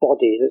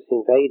body that's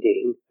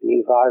invading, a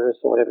new virus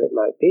or whatever it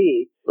might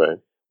be, right,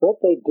 what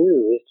they do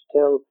is to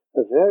tell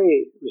a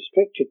very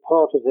restricted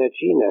part of their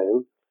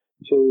genome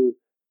to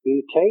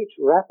mutate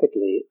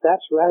rapidly.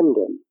 That's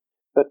random.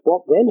 But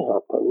what then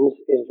happens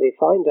is they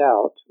find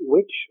out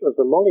which of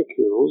the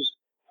molecules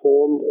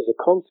formed as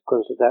a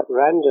consequence of that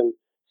random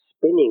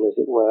spinning, as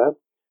it were,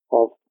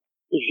 of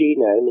the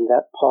genome in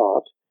that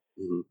part,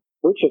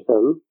 which of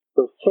them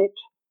will fit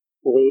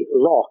the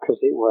lock, as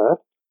it were,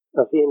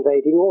 of the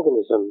invading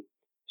organism.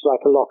 It's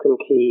like a lock and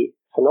key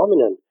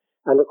phenomenon.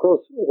 And of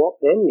course, what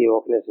then the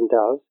organism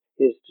does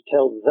is to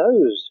tell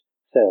those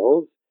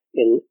cells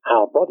in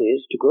our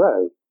bodies to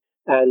grow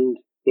and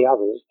the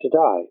others to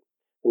die.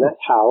 And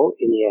that's how,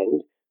 in the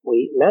end,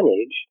 we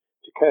manage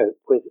to cope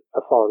with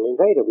a foreign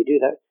invader. We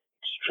do that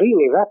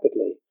extremely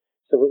rapidly.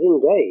 So within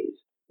days,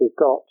 we've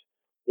got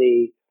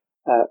the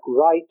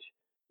right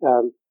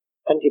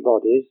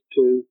antibodies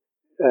to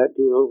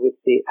deal with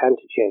the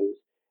antigens.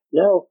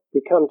 Now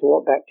we come to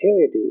what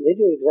bacteria do. They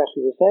do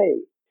exactly the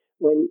same.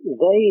 When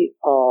they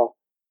are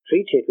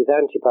treated with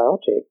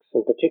antibiotics,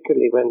 and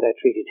particularly when they're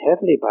treated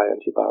heavily by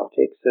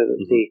antibiotics so that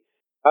the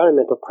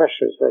environmental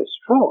pressure is very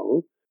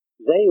strong,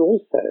 they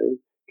also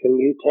can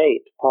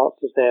mutate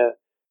parts of their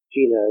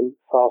genome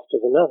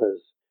faster than others.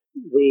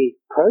 The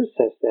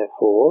process,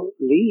 therefore,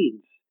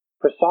 leads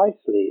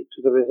precisely to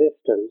the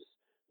resistance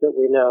that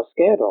we're now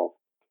scared of.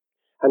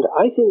 And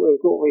I think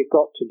what we've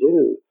got to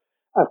do,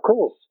 of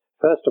course,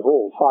 first of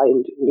all,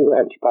 find new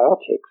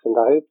antibiotics, and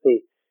I hope the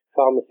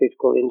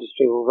pharmaceutical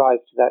industry will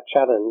rise to that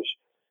challenge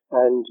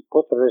and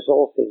put the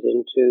resources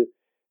into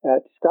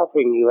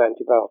discovering new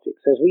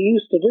antibiotics, as we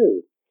used to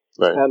do.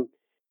 Right.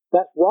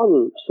 That's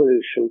one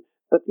solution.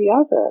 But the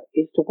other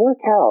is to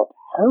work out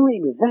how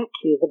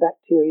exactly the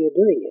bacteria are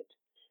doing it.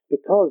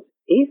 Because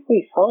if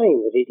we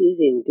find that it is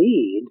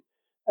indeed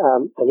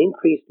an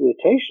increased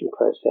mutation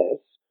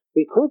process,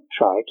 we could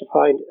try to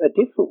find a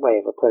different way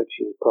of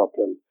approaching the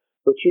problem,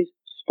 which is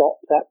stop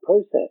that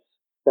process.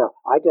 Now,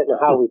 I don't know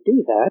how we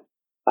do that.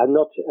 I'm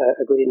not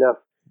a good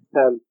enough.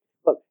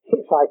 But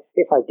if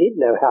I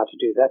did know how to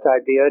do that,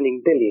 I'd be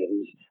earning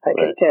billions. I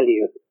can tell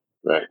you.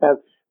 Right.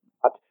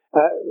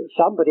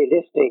 Somebody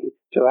listening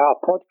to our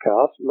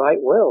podcast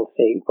might well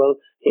think, well,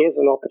 here's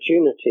an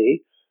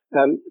opportunity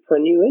for a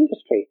new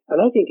industry.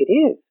 And I think it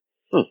is.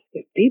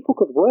 If people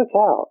could work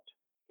out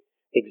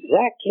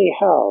exactly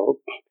how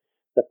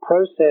the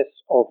process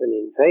of an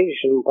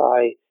invasion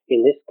by,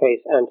 in this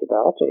case,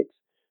 antibiotics,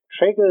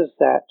 triggers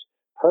that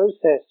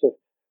process of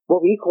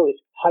what we call it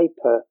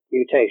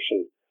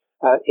hypermutation.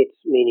 It's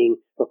meaning,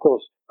 of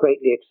course,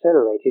 greatly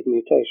accelerated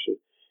mutation.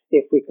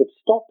 If we could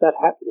stop that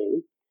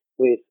happening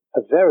with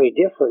a very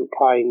different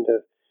kind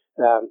of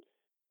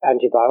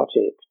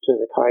antibiotic to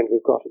the kind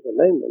we've got at the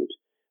moment,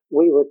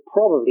 we would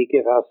probably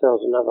give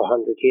ourselves another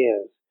 100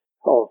 years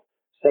of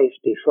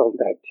safety from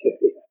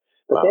bacteria.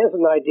 But there's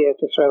an idea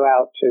to throw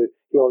out to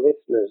your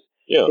listeners.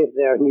 Yeah. If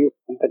they're a new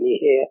company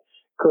here,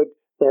 could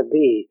there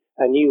be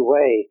a new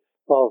way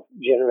of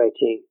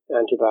generating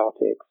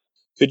antibiotics?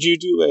 Could you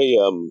do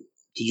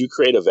could you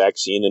create a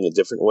vaccine in a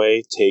different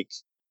way? Take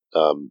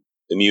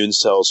immune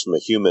cells from a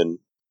human,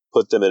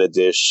 put them in a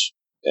dish,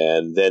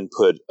 and then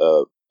put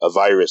a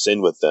virus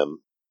in with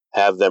them,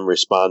 have them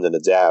respond and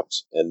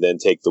adapt, and then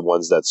take the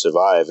ones that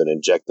survive and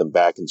inject them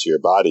back into your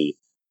body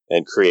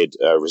and create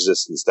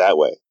resistance that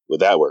way. Would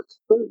that work?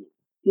 Well,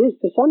 yes,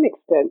 to some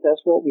extent,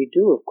 that's what we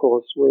do, of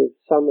course, with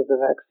some of the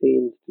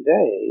vaccines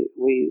today.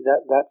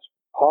 That's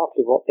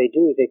partly what they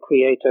do. They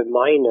create a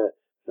minor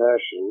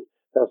version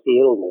of the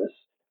illness,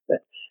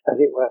 as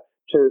it were,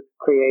 to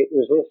create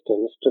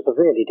resistance to the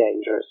really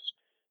dangerous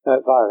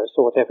virus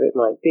or whatever it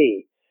might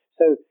be.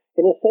 So,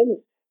 in a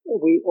sense,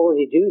 we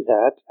already do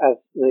that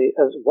as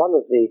one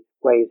of the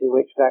ways in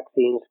which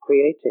vaccines are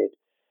created.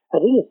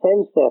 And in a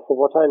sense, therefore,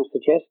 what I'm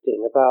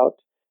suggesting about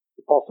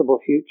the possible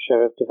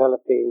future of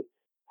developing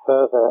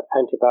further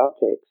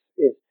antibiotics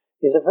is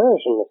a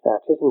version of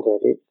that, isn't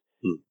it? It's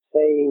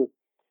saying,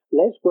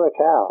 let's work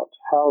out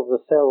how the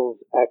cells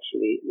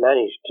actually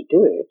manage to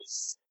do it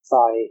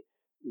by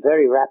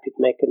very rapid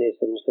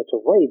mechanisms that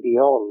are way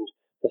beyond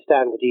the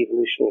standard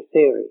evolutionary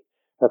theory.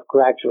 of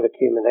gradual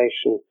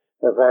accumulation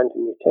of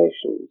random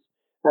mutations,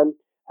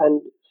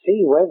 and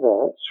see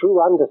whether,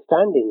 through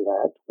understanding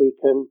that, we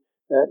can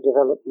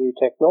develop new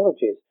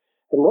technologies.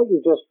 And what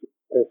you just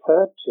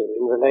referred to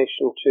in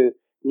relation to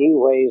new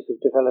ways of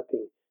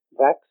developing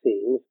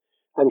vaccines,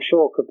 I'm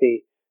sure could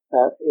be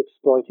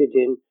exploited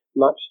in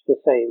much the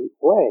same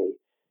way.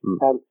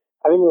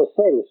 In a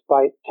sense,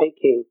 by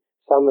taking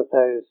some of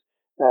those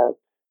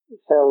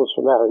cells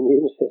from our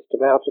immune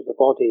system out of the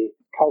body,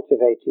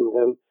 cultivating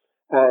them,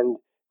 and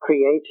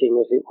creating,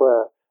 as it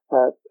were,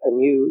 a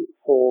new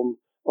form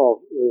of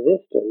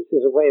resistance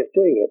is a way of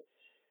doing it.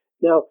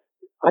 Now,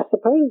 I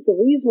suppose the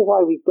reason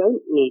why we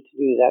don't need to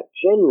do that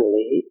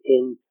generally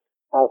in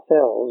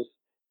ourselves,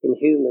 in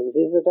humans,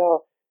 is that our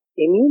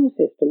immune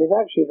system is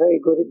actually very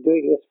good at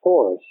doing this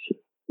for us.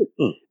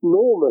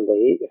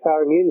 Normally, if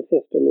our immune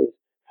system is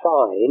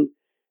fine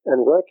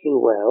and working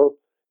well,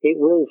 it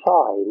will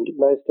find,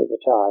 most of the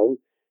time,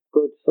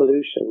 good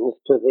solutions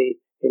to the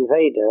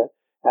invader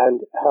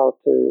and how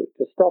to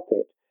stop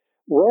it.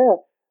 Where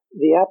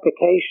the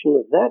application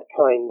of that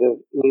kind of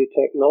new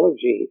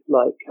technology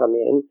might come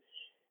in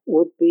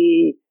would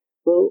be,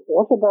 well,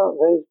 what about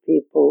those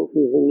people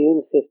whose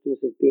immune systems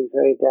have been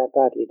very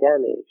badly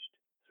damaged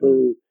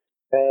through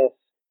stress,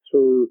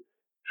 through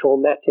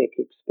traumatic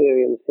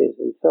experiences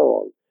and so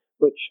on,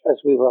 which, as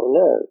we well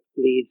know,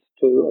 leads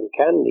to and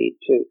can lead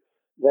to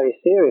very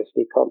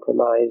seriously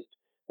compromised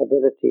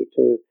ability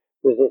to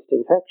resist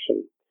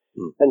infection.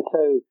 And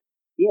so,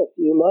 yes,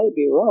 you might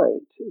be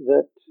right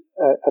that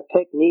a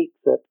technique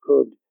that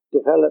could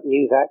develop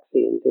new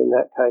vaccines in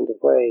that kind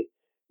of way,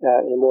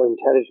 in a more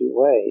intelligent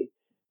way,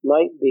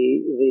 might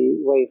be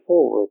the way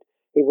forward.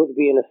 It would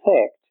be, in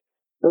effect,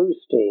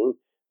 boosting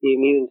the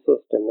immune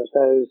system of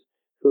those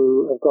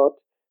who have got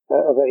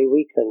a very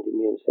weakened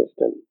immune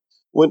system.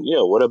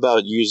 What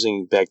about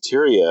using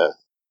bacteria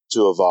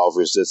to evolve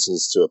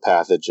resistance to a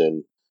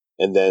pathogen,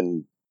 and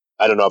then,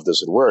 I don't know if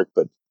this would work,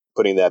 but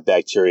putting that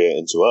bacteria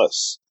into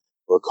us,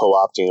 or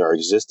co-opting our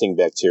existing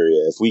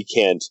bacteria? If we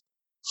can't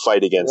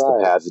fight against the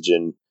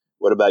pathogen,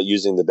 what about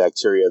using the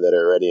bacteria that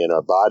are already in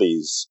our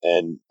bodies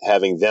and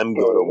having them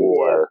go to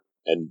war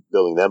and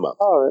building them up?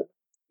 Oh,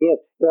 yes,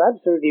 you're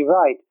absolutely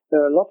right.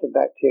 There are a lot of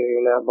bacteria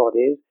in our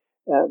bodies,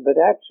 but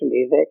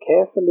actually they're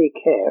carefully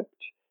kept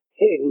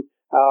in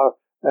our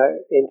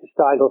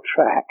intestinal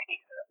tract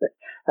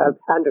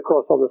and, of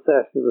course, on the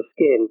surface of the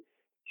skin.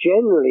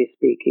 Generally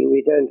speaking,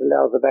 we don't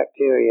allow the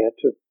bacteria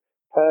to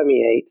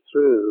permeate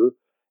through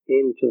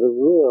into the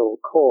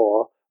real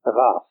core of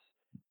us.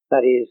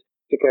 That is,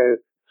 to go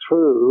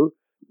through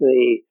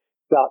the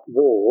gut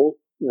wall.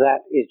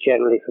 That is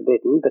generally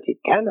forbidden, but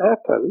it can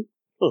happen.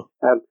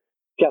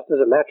 Just as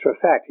a matter of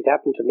fact, it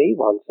happened to me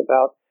once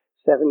about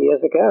 7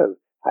 years ago.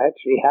 I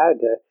actually had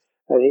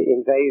an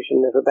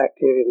invasion of a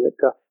bacterium that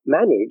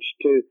managed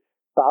to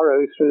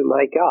burrow through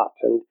my gut,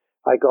 and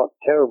I got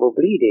terrible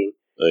bleeding.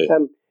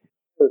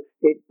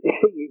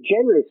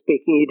 Generally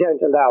speaking, you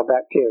don't allow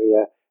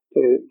bacteria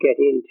to get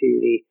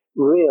into the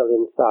real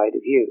inside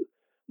of you.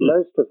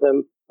 Most of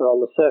them are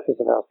on the surface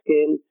of our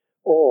skin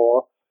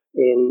or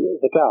in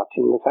the gut.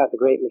 In fact, the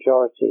great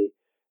majority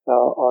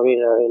are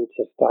in our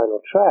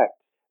intestinal tract.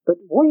 But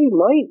what you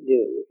might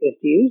do is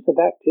to use the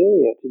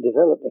bacteria to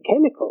develop the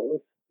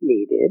chemicals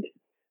needed,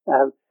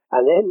 and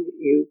then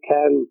you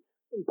can,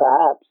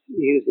 perhaps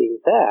using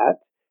that,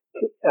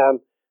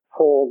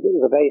 form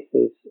the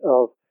basis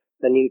of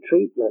a new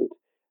treatment.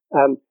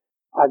 I'm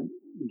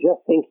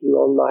just thinking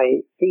on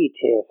my feet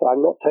here, so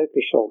I'm not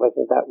totally sure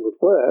whether that would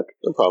work.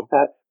 No problem.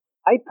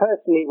 I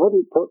personally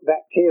wouldn't put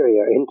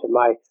bacteria into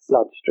my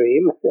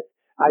bloodstream.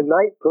 I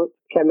might put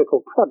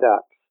chemical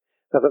products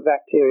of a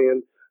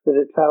bacterium that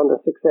had found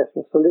a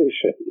successful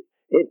solution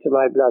into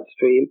my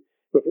bloodstream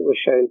if it was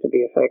shown to be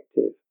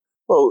effective.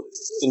 Well,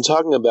 in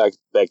talking about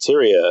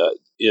bacteria,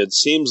 it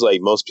seems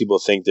like most people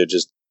think they're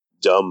just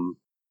dumb,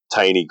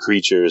 tiny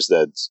creatures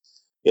that,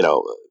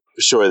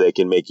 sure, they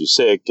can make you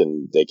sick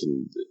and they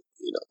can,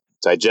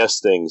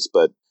 digest things,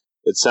 but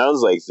it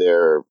sounds like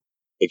they're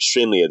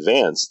extremely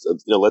advanced.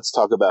 Let's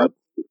talk about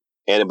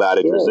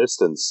antibiotic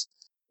resistance.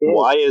 Yes.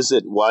 Why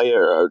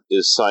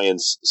is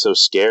science so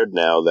scared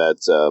now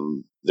that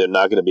they're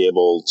not going to be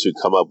able to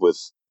come up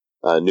with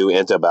new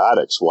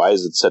antibiotics? Why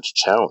is it such a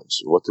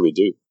challenge? What can we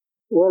do?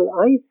 Well,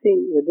 I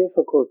think the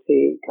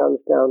difficulty comes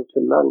down to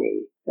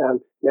money.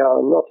 Now,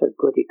 I'm not a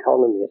good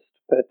economist,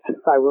 but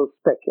I will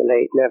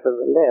speculate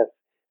nevertheless.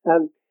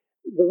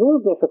 The real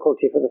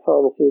difficulty for the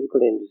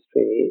pharmaceutical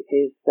industry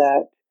is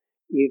that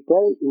you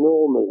don't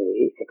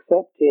normally,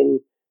 except in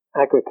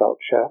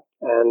agriculture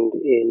and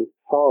in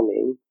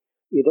farming,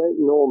 you don't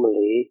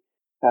normally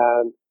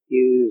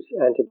use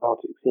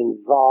antibiotics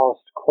in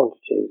vast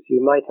quantities.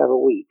 You might have a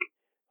week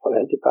on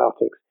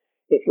antibiotics.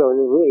 If you're in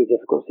a really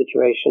difficult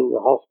situation in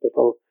the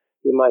hospital,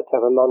 you might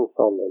have a month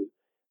on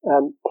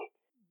them.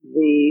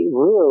 The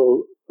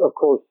real, of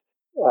course,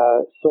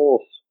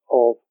 source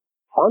of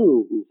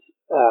funds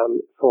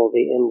for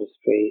the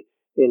industry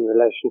in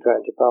relation to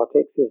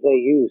antibiotics is their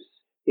use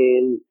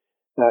in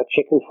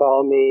chicken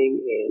farming,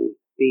 in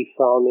beef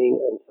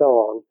farming and so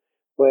on,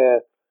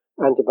 where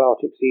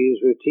antibiotics are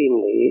used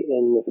routinely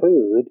in the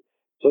food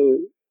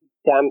to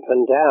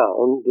dampen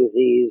down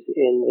disease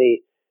in the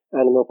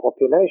animal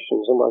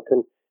populations, and one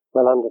can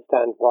well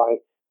understand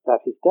why that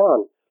is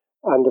done.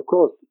 And of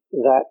course,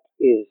 that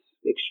is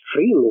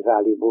extremely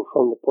valuable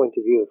from the point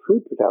of view of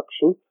food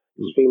production,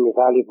 extremely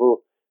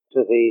valuable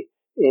to the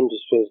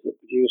industries that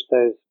produce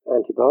those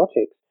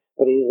antibiotics.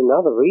 But it is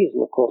another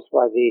reason, of course,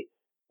 why the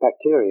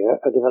bacteria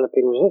are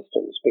developing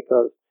resistance,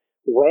 because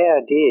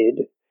where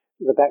did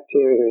the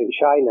bacteria in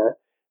China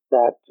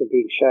that have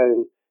been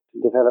shown to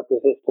develop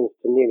resistance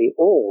to nearly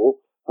all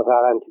of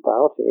our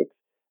antibiotics,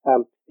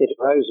 it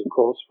arose, of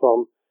course,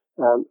 from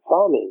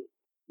farming.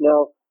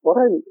 Now, what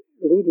I'm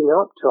leading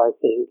up to, I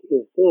think,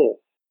 is this.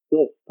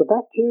 Yes, the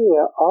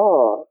bacteria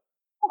are,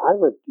 I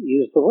would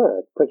use the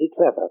word, pretty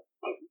clever.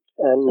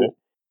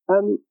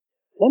 And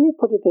let me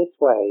put it this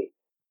way.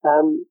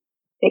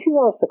 If you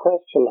ask the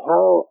question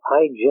how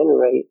I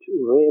generate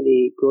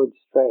really good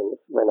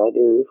strength when I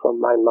do from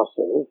my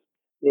muscles,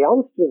 the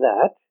answer to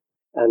that,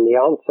 and the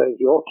answer in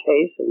your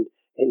case and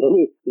in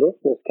any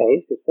listener's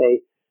case, if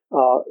they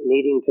are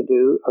needing to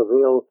do a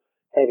real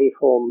heavy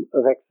form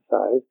of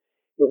exercise,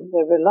 is that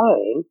they're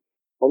relying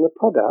on the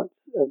products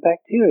of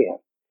bacteria.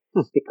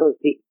 Because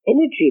the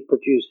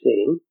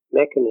energy-producing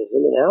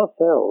mechanism in our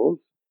cells,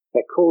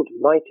 they're called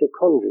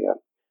mitochondria.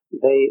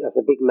 That's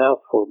a big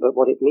mouthful, but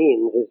what it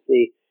means is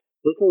the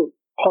little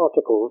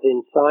particles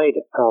inside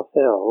our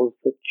cells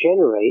that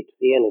generate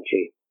the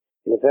energy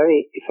in a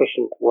very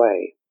efficient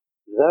way.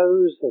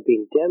 Those have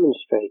been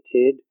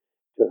demonstrated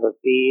to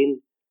have been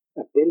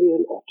 1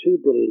 billion or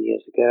 2 billion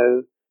years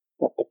ago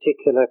a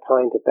particular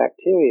kind of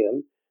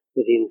bacterium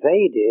that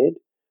invaded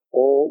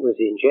or was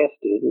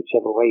ingested,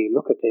 whichever way you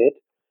look at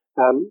it,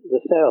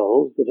 the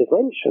cells that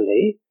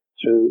eventually,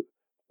 through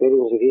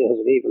billions of years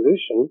of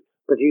evolution,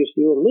 produced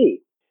you and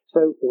me.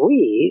 So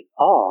we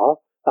are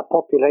a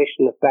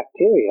population of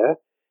bacteria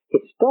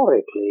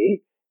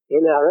historically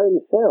in our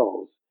own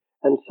cells.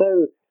 And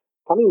so,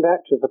 coming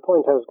back to the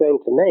point I was going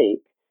to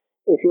make,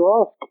 if you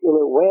ask,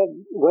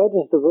 where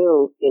does the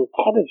real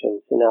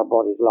intelligence in our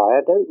bodies lie?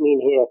 I don't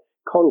mean here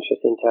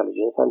conscious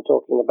intelligence. I'm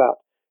talking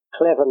about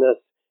cleverness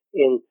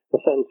in the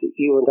sense that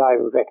you and I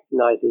would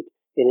recognize it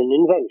in an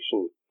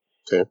invention.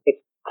 Okay.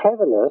 It's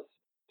cleverness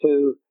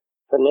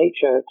for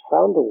nature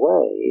found a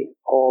way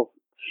of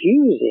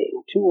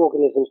fusing two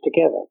organisms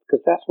together,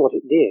 because that's what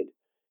it did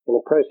in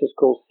a process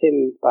called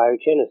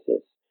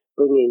symbiogenesis,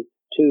 bringing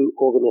two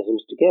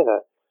organisms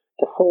together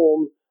to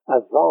form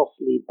a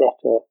vastly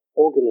better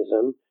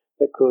organism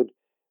that could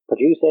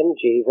produce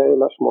energy very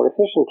much more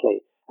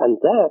efficiently. And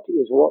that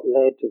is what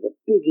led to the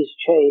biggest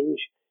change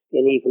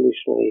in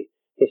evolutionary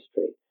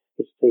history.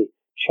 It's the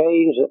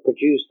change that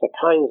produced the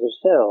kinds of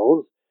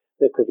cells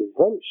that could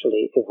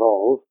eventually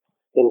evolve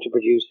into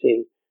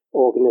producing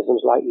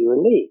organisms like you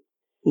and me.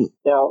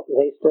 Now,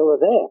 they still are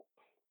there,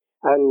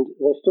 and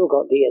they've still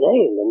got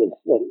DNA in them,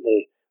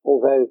 incidentally,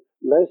 although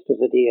most of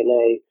the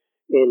DNA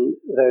in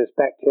those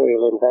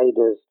bacterial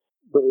invaders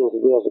billions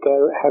of years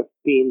ago have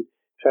been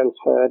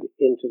transferred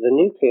into the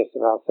nucleus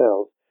of our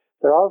cells.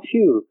 There are a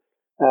few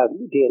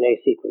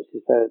DNA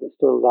sequences, though, that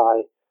still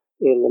lie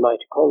in the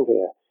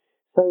mitochondria.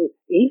 So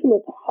even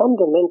at the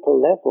fundamental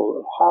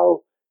level of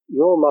how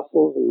your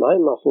muscles and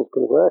my muscles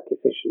can work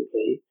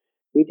efficiently,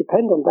 we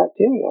depend on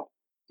bacteria.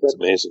 That's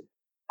amazing.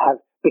 Have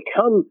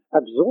become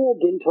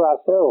absorbed into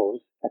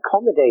ourselves,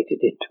 accommodated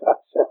into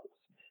ourselves,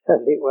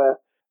 as it were,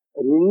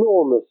 an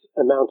enormous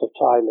amount of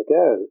time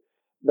ago,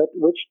 but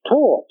which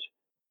taught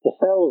the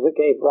cells that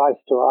gave rise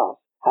to us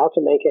how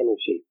to make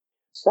energy.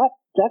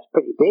 That's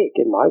pretty big,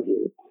 in my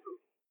view.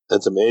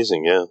 That's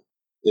amazing, yeah.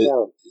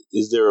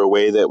 Is there a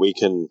way that we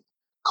can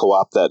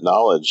co-opt that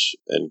knowledge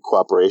and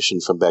cooperation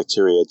from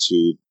bacteria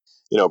to,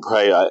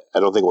 probably, I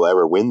don't think we'll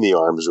ever win the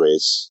arms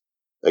race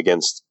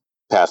against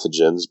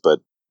pathogens, but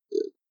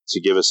to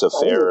give us a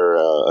fairer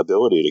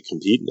ability to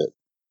compete in it.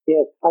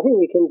 Yes, I think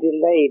we can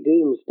delay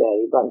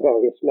doomsday by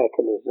various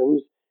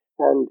mechanisms,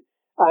 and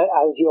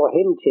as you're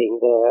hinting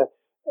there,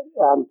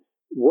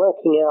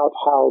 working out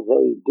how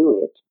they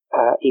do it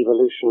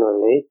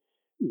evolutionarily,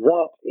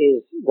 that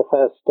is the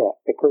first step,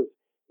 because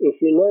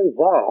if you know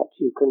that,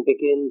 you can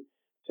begin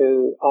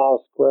to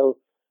ask, well,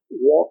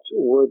 what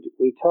would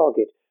we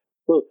target?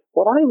 Well,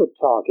 what I would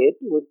target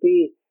would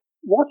be,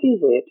 what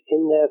is it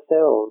in their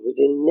cells that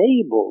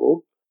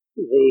enable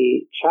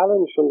the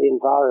challenge from the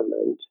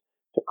environment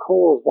to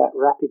cause that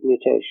rapid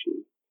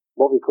mutation,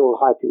 what we call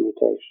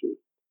hypermutation?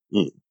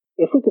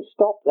 If we could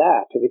stop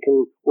that, if we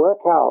can work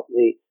out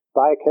the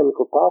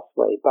biochemical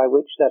pathway by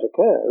which that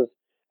occurs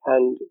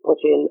and put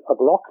in a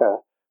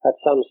blocker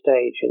at some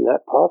stage in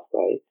that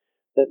pathway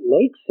that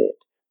makes it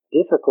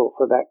difficult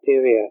for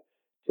bacteria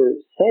to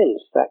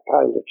sense that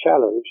kind of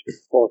challenge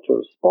or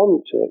to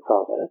respond to it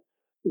rather,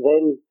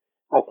 then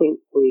I think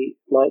we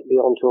might be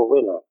onto a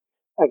winner.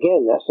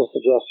 Again, that's a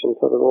suggestion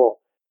for the more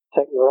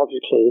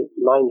technologically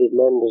minded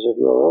members of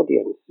your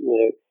audience.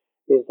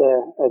 Is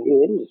there a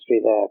new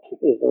industry there?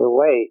 Is there a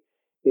way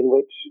in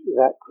which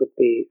that could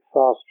be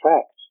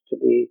fast-tracked to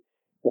be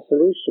a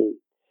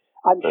solution.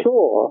 I'm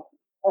sure,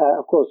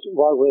 of course,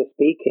 while we're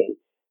speaking,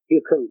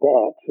 you can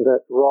bet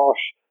that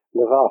Roche,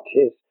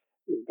 Novartis,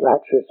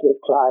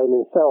 GlaxoSmithKline,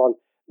 and so on,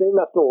 they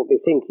must all be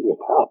thinking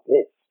about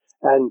this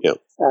and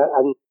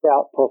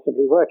doubt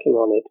possibly working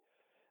on it.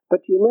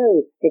 But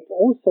it's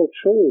also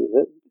true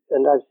that,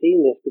 and I've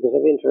seen this because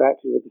I've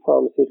interacted with the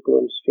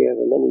pharmaceutical industry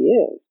over many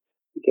years,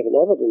 given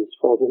evidence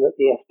for them at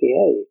the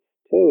FDA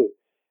too.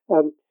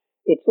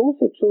 It's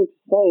also true to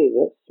say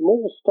that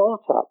small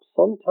startups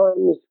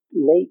sometimes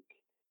make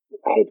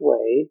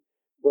headway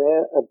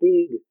where a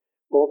big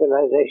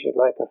organization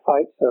like a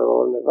Pfizer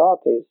or a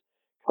Novartis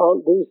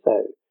can't do so.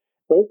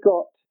 They've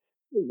got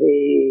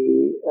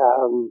the,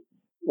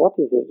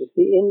 it's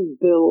the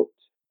inbuilt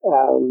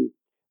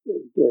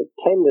the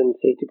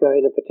tendency to go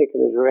in a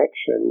particular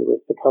direction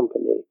with the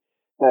company.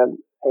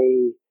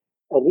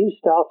 A new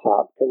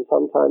startup can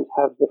sometimes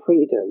have the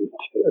freedom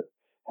to,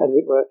 as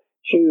it were,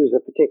 choose a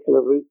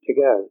particular route to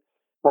go.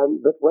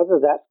 But whether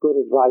that's good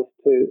advice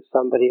to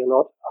somebody or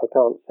not, I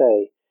can't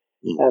say.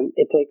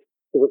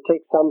 It would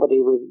take somebody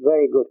with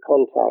very good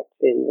contacts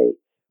in the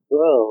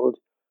world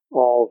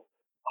of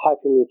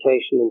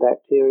hypermutation in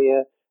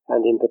bacteria,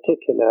 and in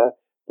particular,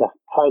 the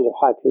kind of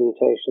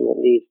hypermutation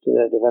that leads to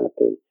their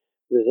developing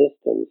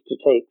resistance, to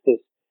take this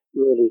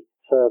really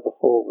further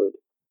forward.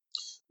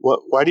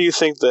 Why do you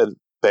think that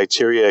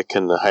bacteria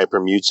can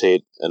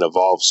hypermutate and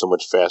evolve so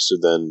much faster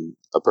than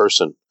a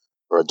person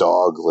or a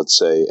dog, let's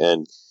say?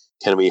 And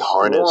can we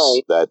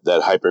harness that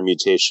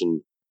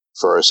hypermutation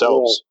for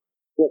ourselves?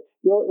 Yes.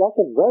 That's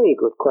a very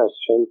good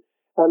question.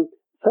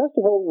 First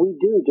of all, we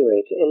do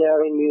it in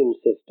our immune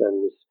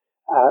systems.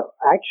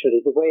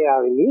 Actually, the way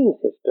our immune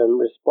system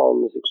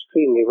responds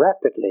extremely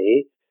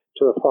rapidly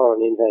to a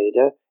foreign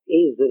invader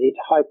is that it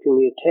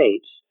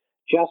hypermutates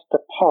just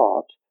a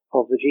part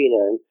of the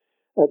genome.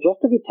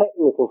 Just to be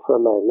technical for a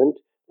moment,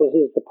 this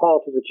is the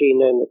part of the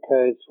genome that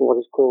codes for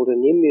what is called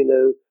an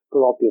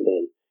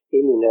immunoglobulin.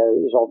 Immuno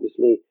is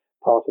obviously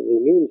part of the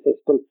immune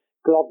system.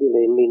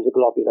 Globulin means a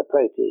globular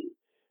protein.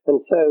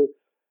 And so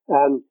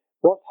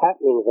what's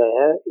happening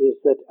there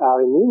is that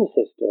our immune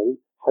system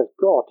has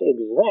got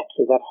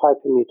exactly that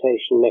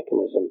hypermutation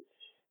mechanism.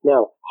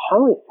 Now,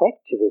 how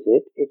effective is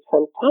it? It's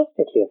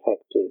fantastically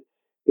effective,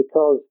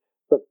 because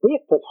the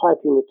bit that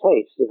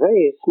hypermutates is a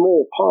very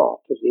small part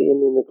of the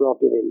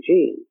immunoglobulin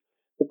gene.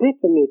 The bit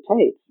that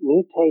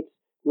mutates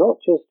not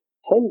just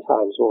 10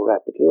 times more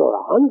rapidly or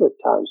 100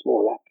 times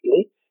more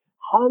rapidly,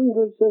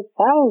 hundreds of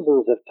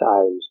thousands of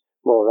times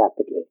more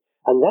rapidly.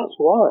 And that's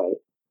why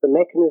the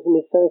mechanism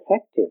is so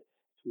effective.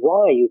 It's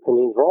why you can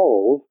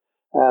evolve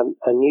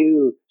a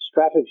new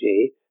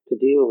strategy to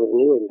deal with a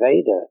new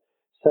invader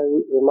so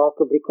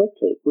remarkably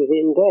quickly,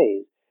 within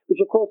days,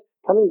 which, of course,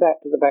 coming back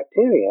to the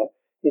bacteria,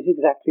 is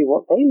exactly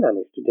what they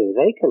manage to do.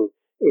 They can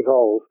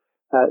evolve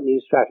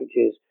new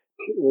strategies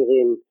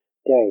within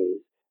days.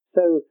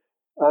 So,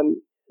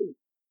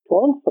 to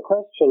answer the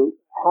question,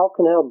 how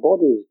can our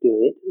bodies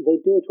do it?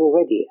 They do it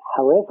already.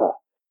 However,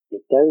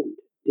 they don't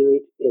do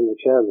it in the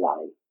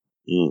germline.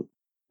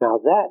 Now,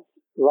 that's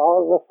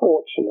rather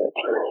fortunate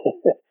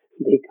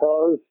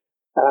because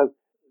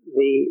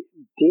the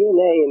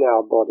DNA in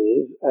our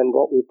bodies and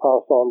what we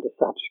pass on to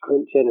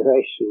subsequent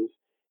generations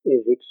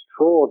is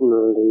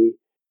extraordinarily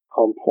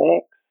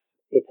complex.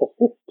 It's a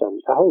system.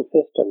 It's a whole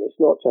system. It's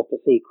not just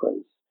a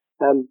sequence.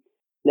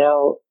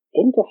 Now,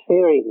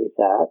 interfering with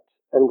that,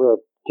 and we're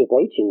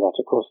debating that,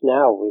 of course,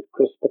 now with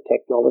CRISPR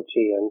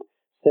technology and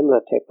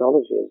similar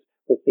technologies,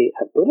 with the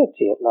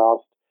ability at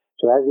last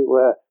to, as it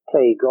were,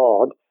 play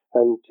God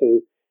and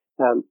to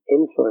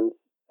influence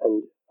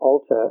and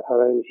alter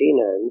our own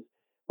genomes.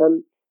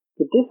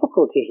 The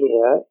difficulty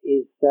here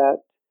is that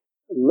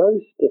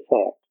most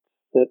effects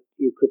that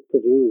you could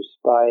produce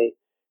by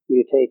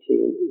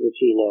mutating the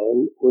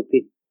genome would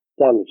be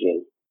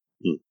damaging.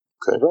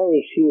 Okay.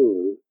 Very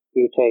few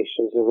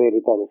mutations are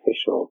really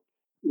beneficial.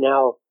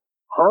 Now,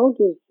 how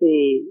does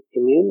the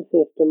immune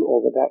system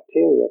or the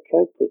bacteria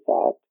cope with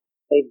that?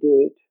 They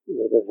do it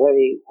with a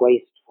very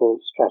wasteful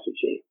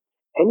strategy.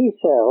 Any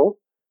cell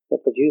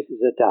that produces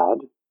a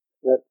dud,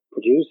 that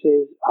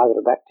produces either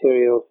a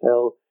bacterial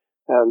cell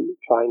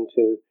trying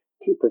to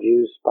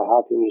produce by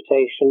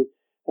hypermutation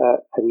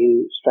a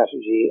new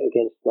strategy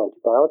against an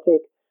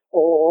antibiotic,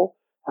 or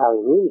our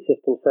immune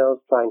system cells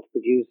trying to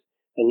produce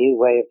a new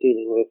way of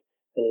dealing with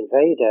an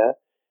invader,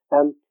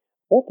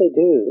 what they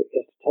do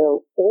is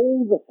tell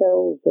all the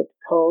cells that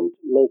can't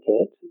make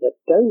it, that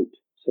don't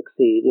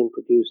succeed in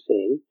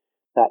producing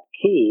that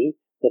key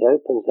that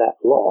opens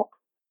that lock,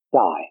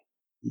 die.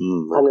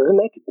 And there's a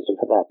mechanism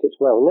for that.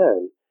 It's well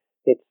known.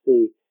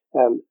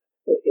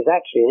 It's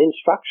actually an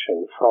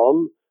instruction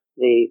from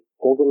the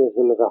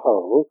organism as a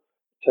whole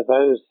to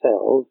those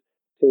cells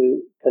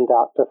to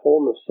conduct a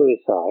form of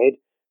suicide,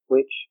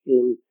 which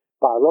in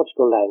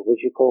biological language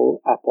you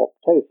call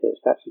apoptosis.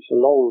 That's just a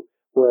long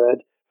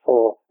word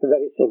for a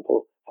very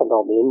simple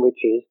phenomenon, which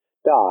is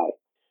die.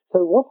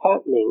 So what's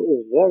happening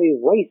is very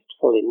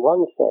wasteful in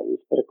one sense,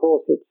 but of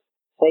course it's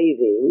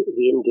saving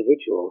the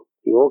individual,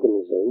 the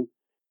organism,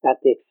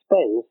 at the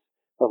expense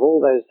of all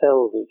those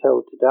cells that are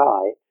told to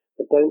die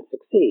that don't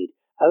succeed.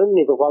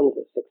 Only the ones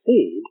that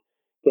succeed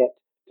get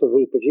to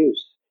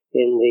reproduce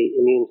in the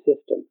immune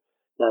system.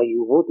 Now,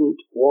 you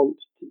wouldn't want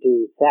to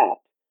do that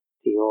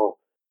to your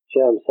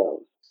germ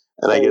cells.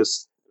 And I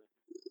guess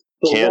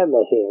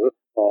dilemma here,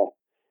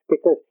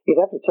 because you'd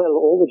have to tell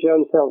all the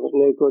germ cells that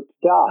are no good to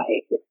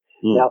die.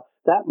 Now,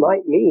 that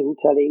might mean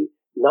telling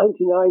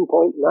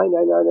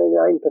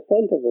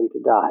 99.99999% of them to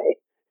die.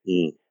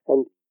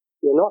 And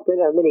you're not going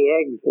to have many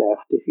eggs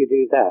left if you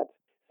do that.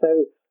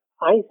 So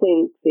I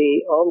think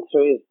the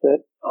answer is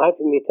that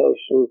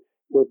hypermutation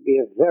would be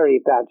a very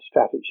bad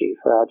strategy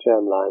for our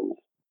germlines.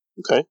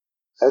 Okay?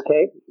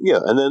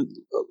 Yeah, and then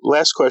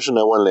last question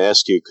I wanted to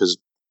ask you, because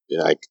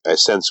I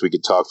sense we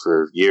could talk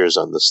for years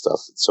on this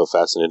stuff. It's so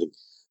fascinating.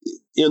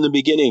 In the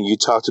beginning, you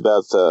talked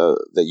about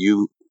that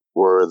you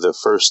were the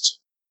first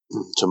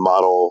to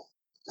model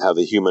how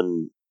the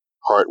human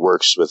heart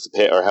works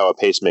or how a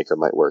pacemaker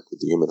might work with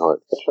the human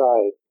heart. That's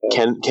right.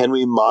 Yeah. Can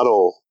we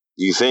model,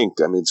 do you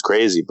think, I mean, it's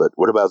crazy, but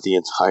what about the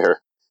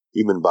entire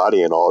human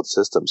body and all its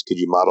systems? Could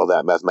you model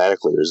that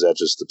mathematically, or is that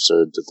just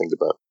absurd to think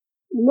about?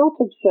 Not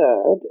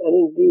absurd, and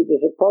indeed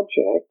there's a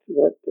project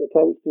that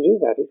attempts to do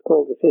that. It's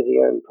called the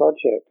Physiome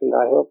Project, and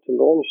I helped to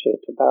launch it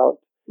about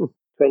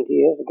 20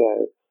 years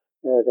ago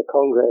at a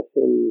congress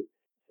in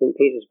St.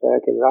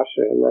 Petersburg in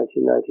Russia in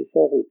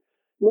 1997.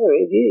 No,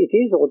 it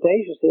is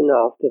audacious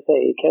enough to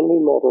say, can we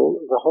model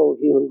the whole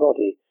human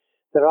body?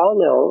 There are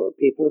now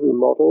people who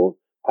model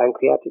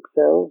pancreatic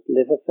cells,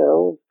 liver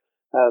cells,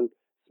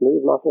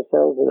 smooth muscle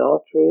cells in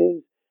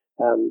arteries,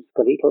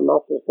 skeletal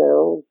muscle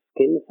cells,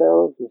 skin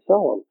cells, and so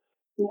on.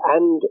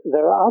 And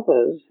there are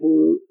others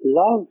who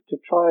love to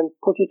try and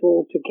put it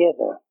all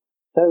together.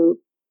 So,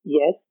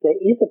 yes, there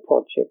is a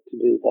project to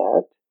do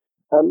that.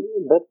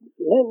 But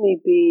let me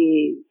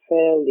be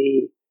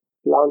fairly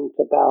blunt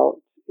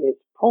about its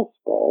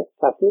prospects.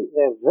 I think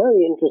they're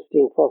very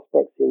interesting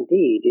prospects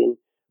indeed in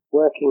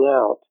working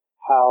out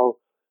how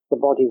the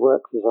body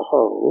works as a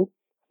whole.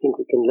 I think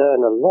we can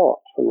learn a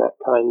lot from that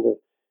kind of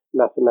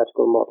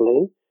mathematical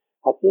modeling.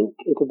 I think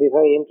it'll be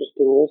very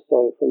interesting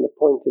also from the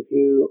point of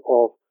view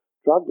of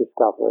drug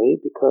discovery,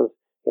 because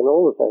in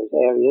all of those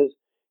areas,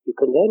 you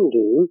can then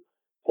do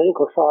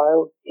clinical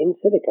trial in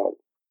silico.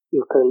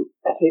 You can,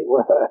 as it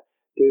were,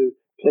 do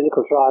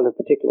clinical trial of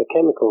particular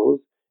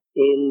chemicals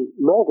in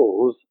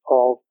models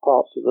of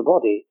parts of the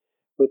body,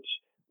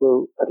 which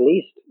will at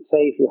least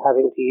save you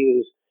having to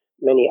use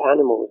many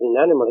animals in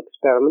animal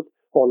experiments,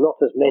 or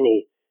not as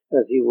many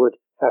as you would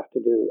have to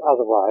do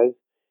otherwise.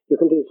 You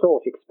can do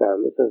thought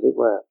experiments, as it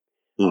were.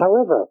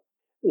 However,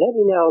 let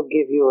me now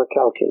give you a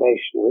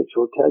calculation which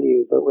will tell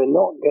you that we're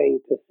not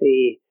going to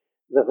see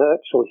the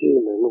virtual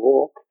human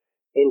walk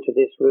into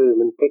this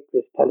room and pick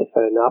this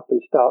telephone up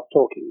and start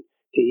talking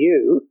to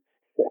you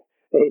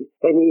in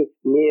any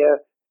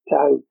near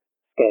time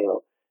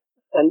scale.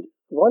 And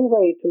one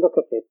way to look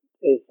at it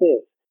is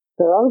this.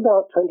 There are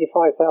about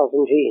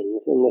 25,000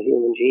 genes in the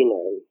human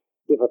genome,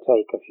 give or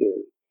take a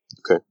few.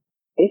 Okay.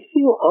 If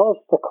you ask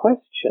the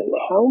question,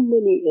 how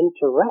many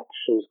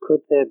interactions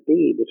could there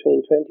be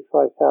between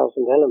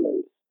 25,000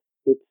 elements?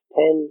 It's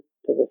 10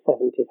 to the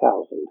 70,000.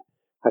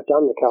 I've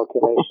done the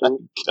calculation.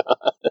 Oh my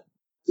God. I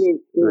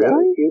mean,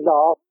 Really? you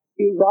laugh.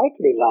 You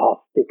rightly laugh,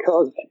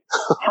 because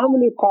how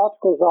many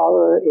particles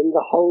are in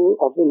the whole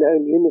of the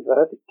known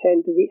universe?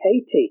 10 to the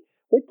 80.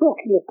 We're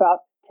talking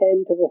about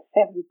 10 to the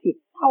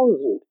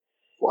 70,000.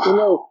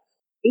 Wow.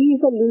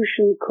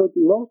 Evolution could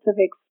not have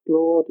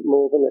explored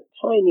more than a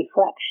tiny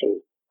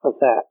fraction of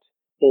that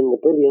in the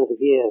billions of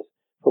years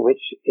for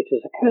which it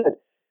has occurred.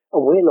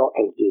 And we're not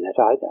going to do that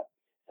either.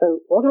 So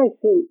what I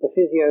think the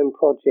Physiome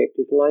Project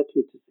is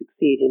likely to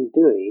succeed in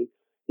doing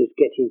is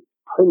getting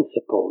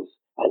principles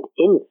and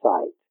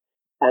insight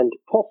and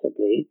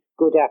possibly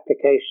good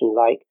application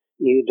like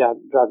new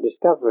drug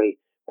discovery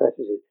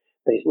processes.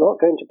 But it's not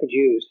going to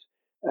produce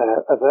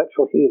a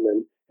virtual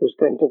human who's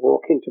going to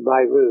walk into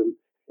my room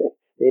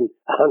in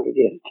 100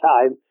 years'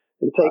 time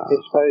and take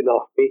this phone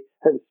off me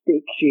and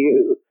speak to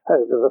you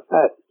over the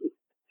phone.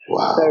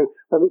 Wow. So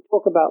when we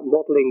talk about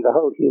modeling the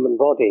whole human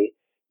body,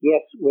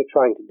 yes, we're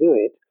trying to do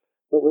it,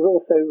 but we're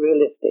also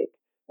realistic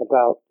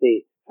about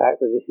the fact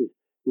that this is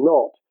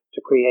not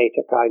to create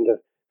a kind of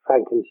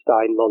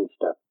Frankenstein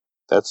monster.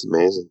 That's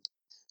amazing.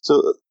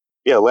 So,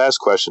 yeah, last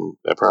question.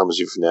 I promise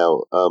you for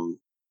now.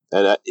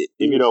 And if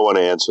you don't want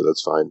to answer,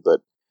 that's fine.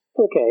 But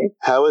okay,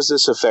 how has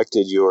this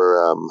affected your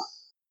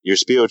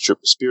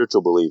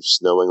spiritual beliefs,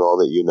 knowing all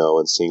that you know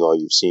and seeing all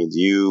you've seen? Do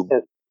you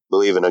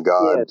believe in a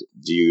God? Yes.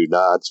 Do you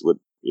not?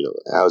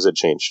 How has it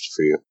changed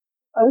for you?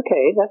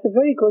 Okay, that's a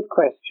very good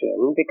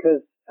question,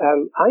 because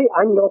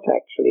I'm not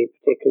actually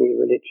particularly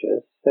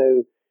religious,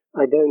 so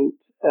I don't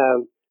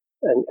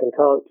and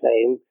can't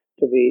claim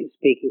to be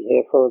speaking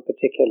here from a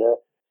particular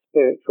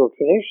spiritual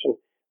tradition.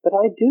 But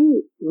I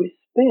do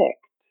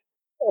respect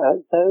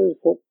those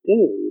that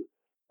do,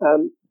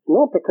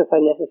 not because I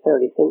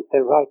necessarily think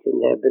they're right in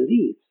their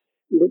beliefs,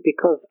 but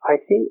because I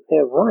think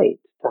they're right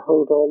to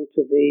hold on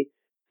to the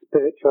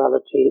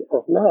spirituality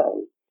of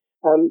man.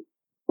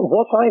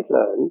 What I've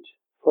learned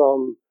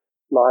from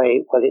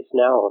it's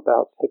now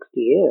about 60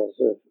 years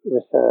of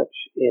research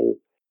in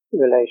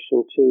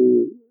relation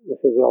to the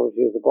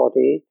physiology of the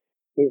body,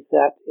 is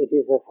that it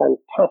is a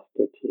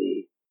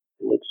fantastically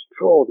and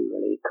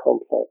extraordinarily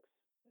complex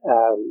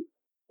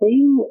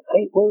thing.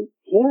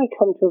 Here I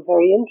come to a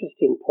very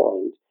interesting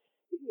point.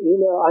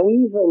 I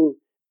even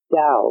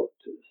doubt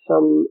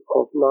some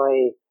of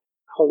my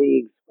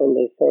colleagues when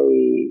they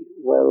say,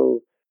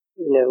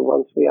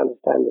 once we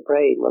understand the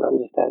brain, we'll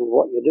understand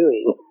what you're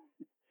doing.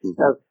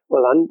 Mm-hmm.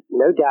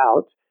 No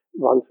doubt,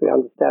 once we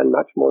understand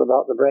much more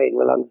about the brain,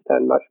 we'll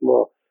understand much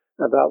more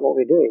about what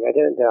we're doing. I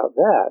don't doubt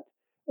that.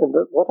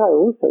 But what I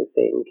also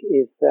think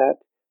is that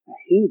a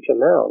huge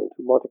amount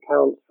of what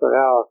accounts for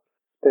our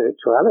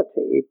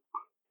spirituality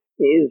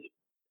is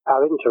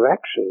our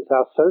interactions,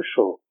 our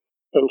social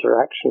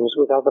interactions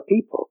with other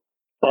people.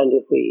 And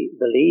if we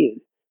believe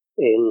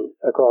in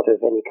a God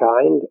of any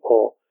kind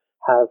or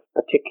have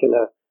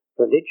particular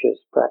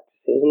religious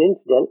practices, and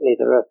incidentally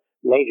there are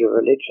major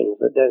religions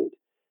that don't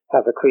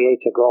have a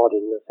creator God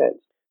in the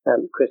sense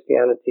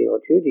Christianity or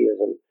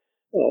Judaism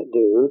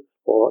do,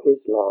 or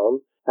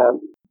Islam.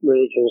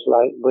 Religions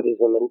like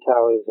Buddhism and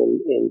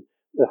Taoism in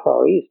the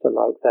Far East are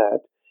like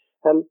that.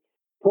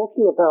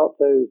 Talking about,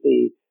 though,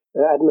 the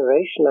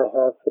admiration I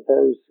have for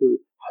those who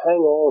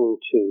hang on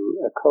to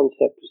a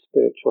concept of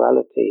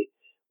spirituality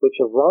which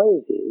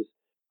arises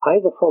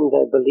either from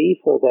their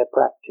belief or their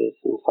practice,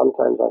 and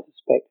sometimes I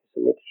suspect it's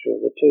a mixture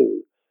of the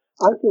two.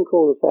 I think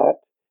all of that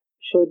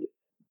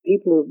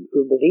people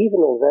who believe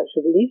in all that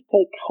should at least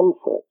take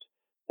comfort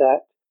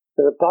that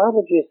there are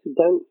biologists who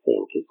don't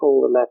think it's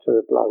all a matter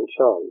of blind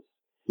chance.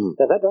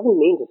 Now, that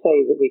doesn't mean to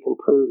say that we can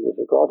prove there's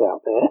a God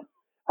out there.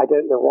 I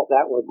don't know what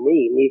that would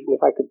mean, even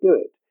if I could do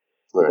it.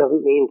 Right. It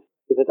doesn't mean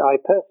that I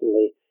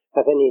personally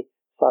have any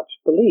such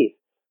belief.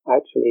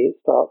 Actually,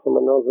 it starts from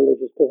a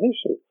non-religious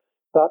position.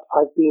 But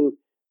I've been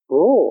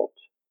brought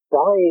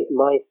by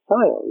my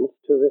science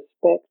to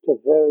respect a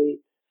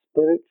very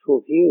spiritual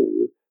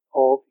view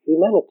of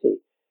humanity.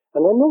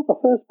 And I'm not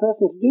the first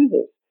person to do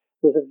this.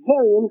 There's a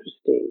very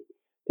interesting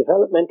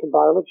developmental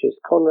biologist,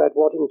 Conrad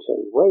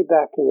Waddington, way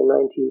back in the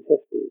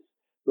 1950s,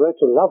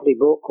 wrote a lovely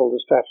book called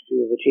The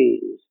Strategy of the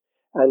Genes,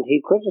 and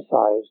he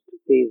criticized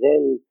the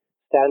then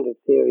standard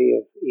theory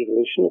of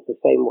evolution. It's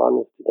the same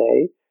one as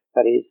today,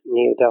 that is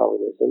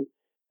neo-Darwinism,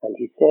 and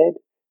he said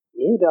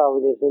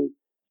neo-Darwinism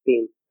has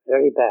been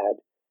very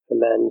bad for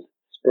man's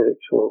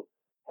spiritual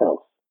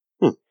health.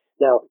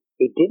 Now,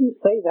 he didn't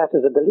say that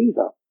as a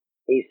believer.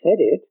 He said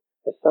it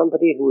as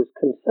somebody who was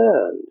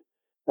concerned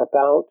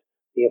about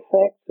the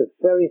effects of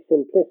very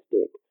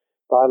simplistic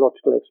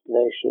biological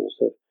explanations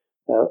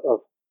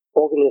of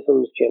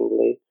organisms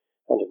generally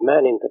and of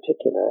man in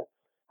particular,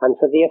 and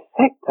for the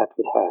effect that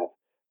would have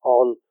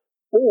on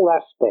all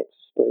aspects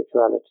of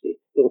spirituality,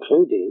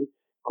 including,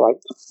 quite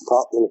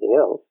apart from anything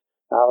else,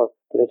 our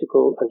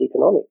political and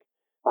economic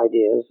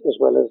ideas as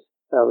well as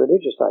our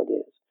religious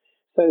ideas.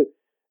 So,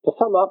 to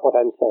sum up what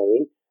I'm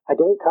saying, I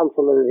don't come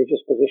from a religious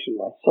position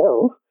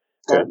myself,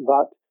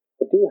 but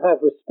I do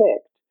have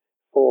respect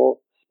for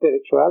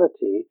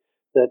spirituality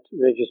that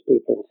religious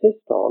people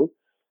insist on,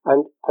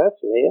 and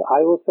personally,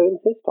 I also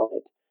insist on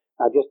it.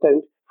 I just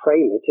don't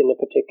frame it in a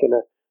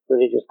particular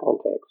religious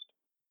context.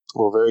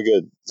 Well, very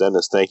good.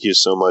 Dennis, thank you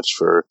so much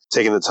for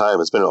taking the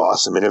time. It's been an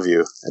awesome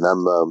interview, and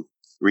I'm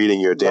reading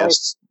your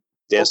Dance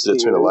to the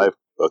Tune of Life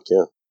book,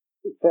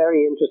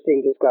 Very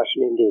interesting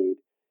discussion indeed.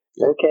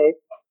 Yeah. Okay.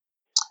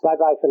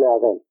 Bye-bye for now,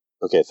 then.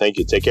 Okay, thank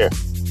you. Take care.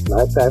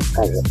 My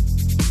pleasure.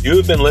 You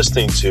have been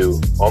listening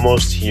to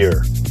Almost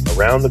Here,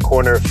 Around the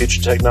Corner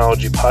Future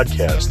Technology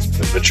podcast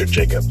with Richard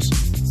Jacobs.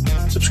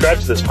 Subscribe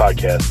to this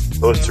podcast,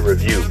 post a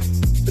review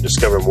to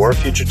discover more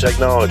future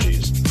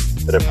technologies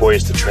that are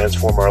poised to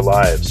transform our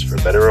lives for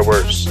better or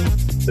worse,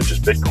 such as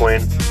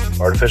Bitcoin,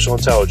 artificial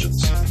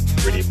intelligence,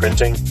 3D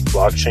printing,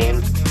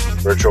 blockchain,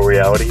 virtual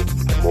reality,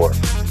 and more.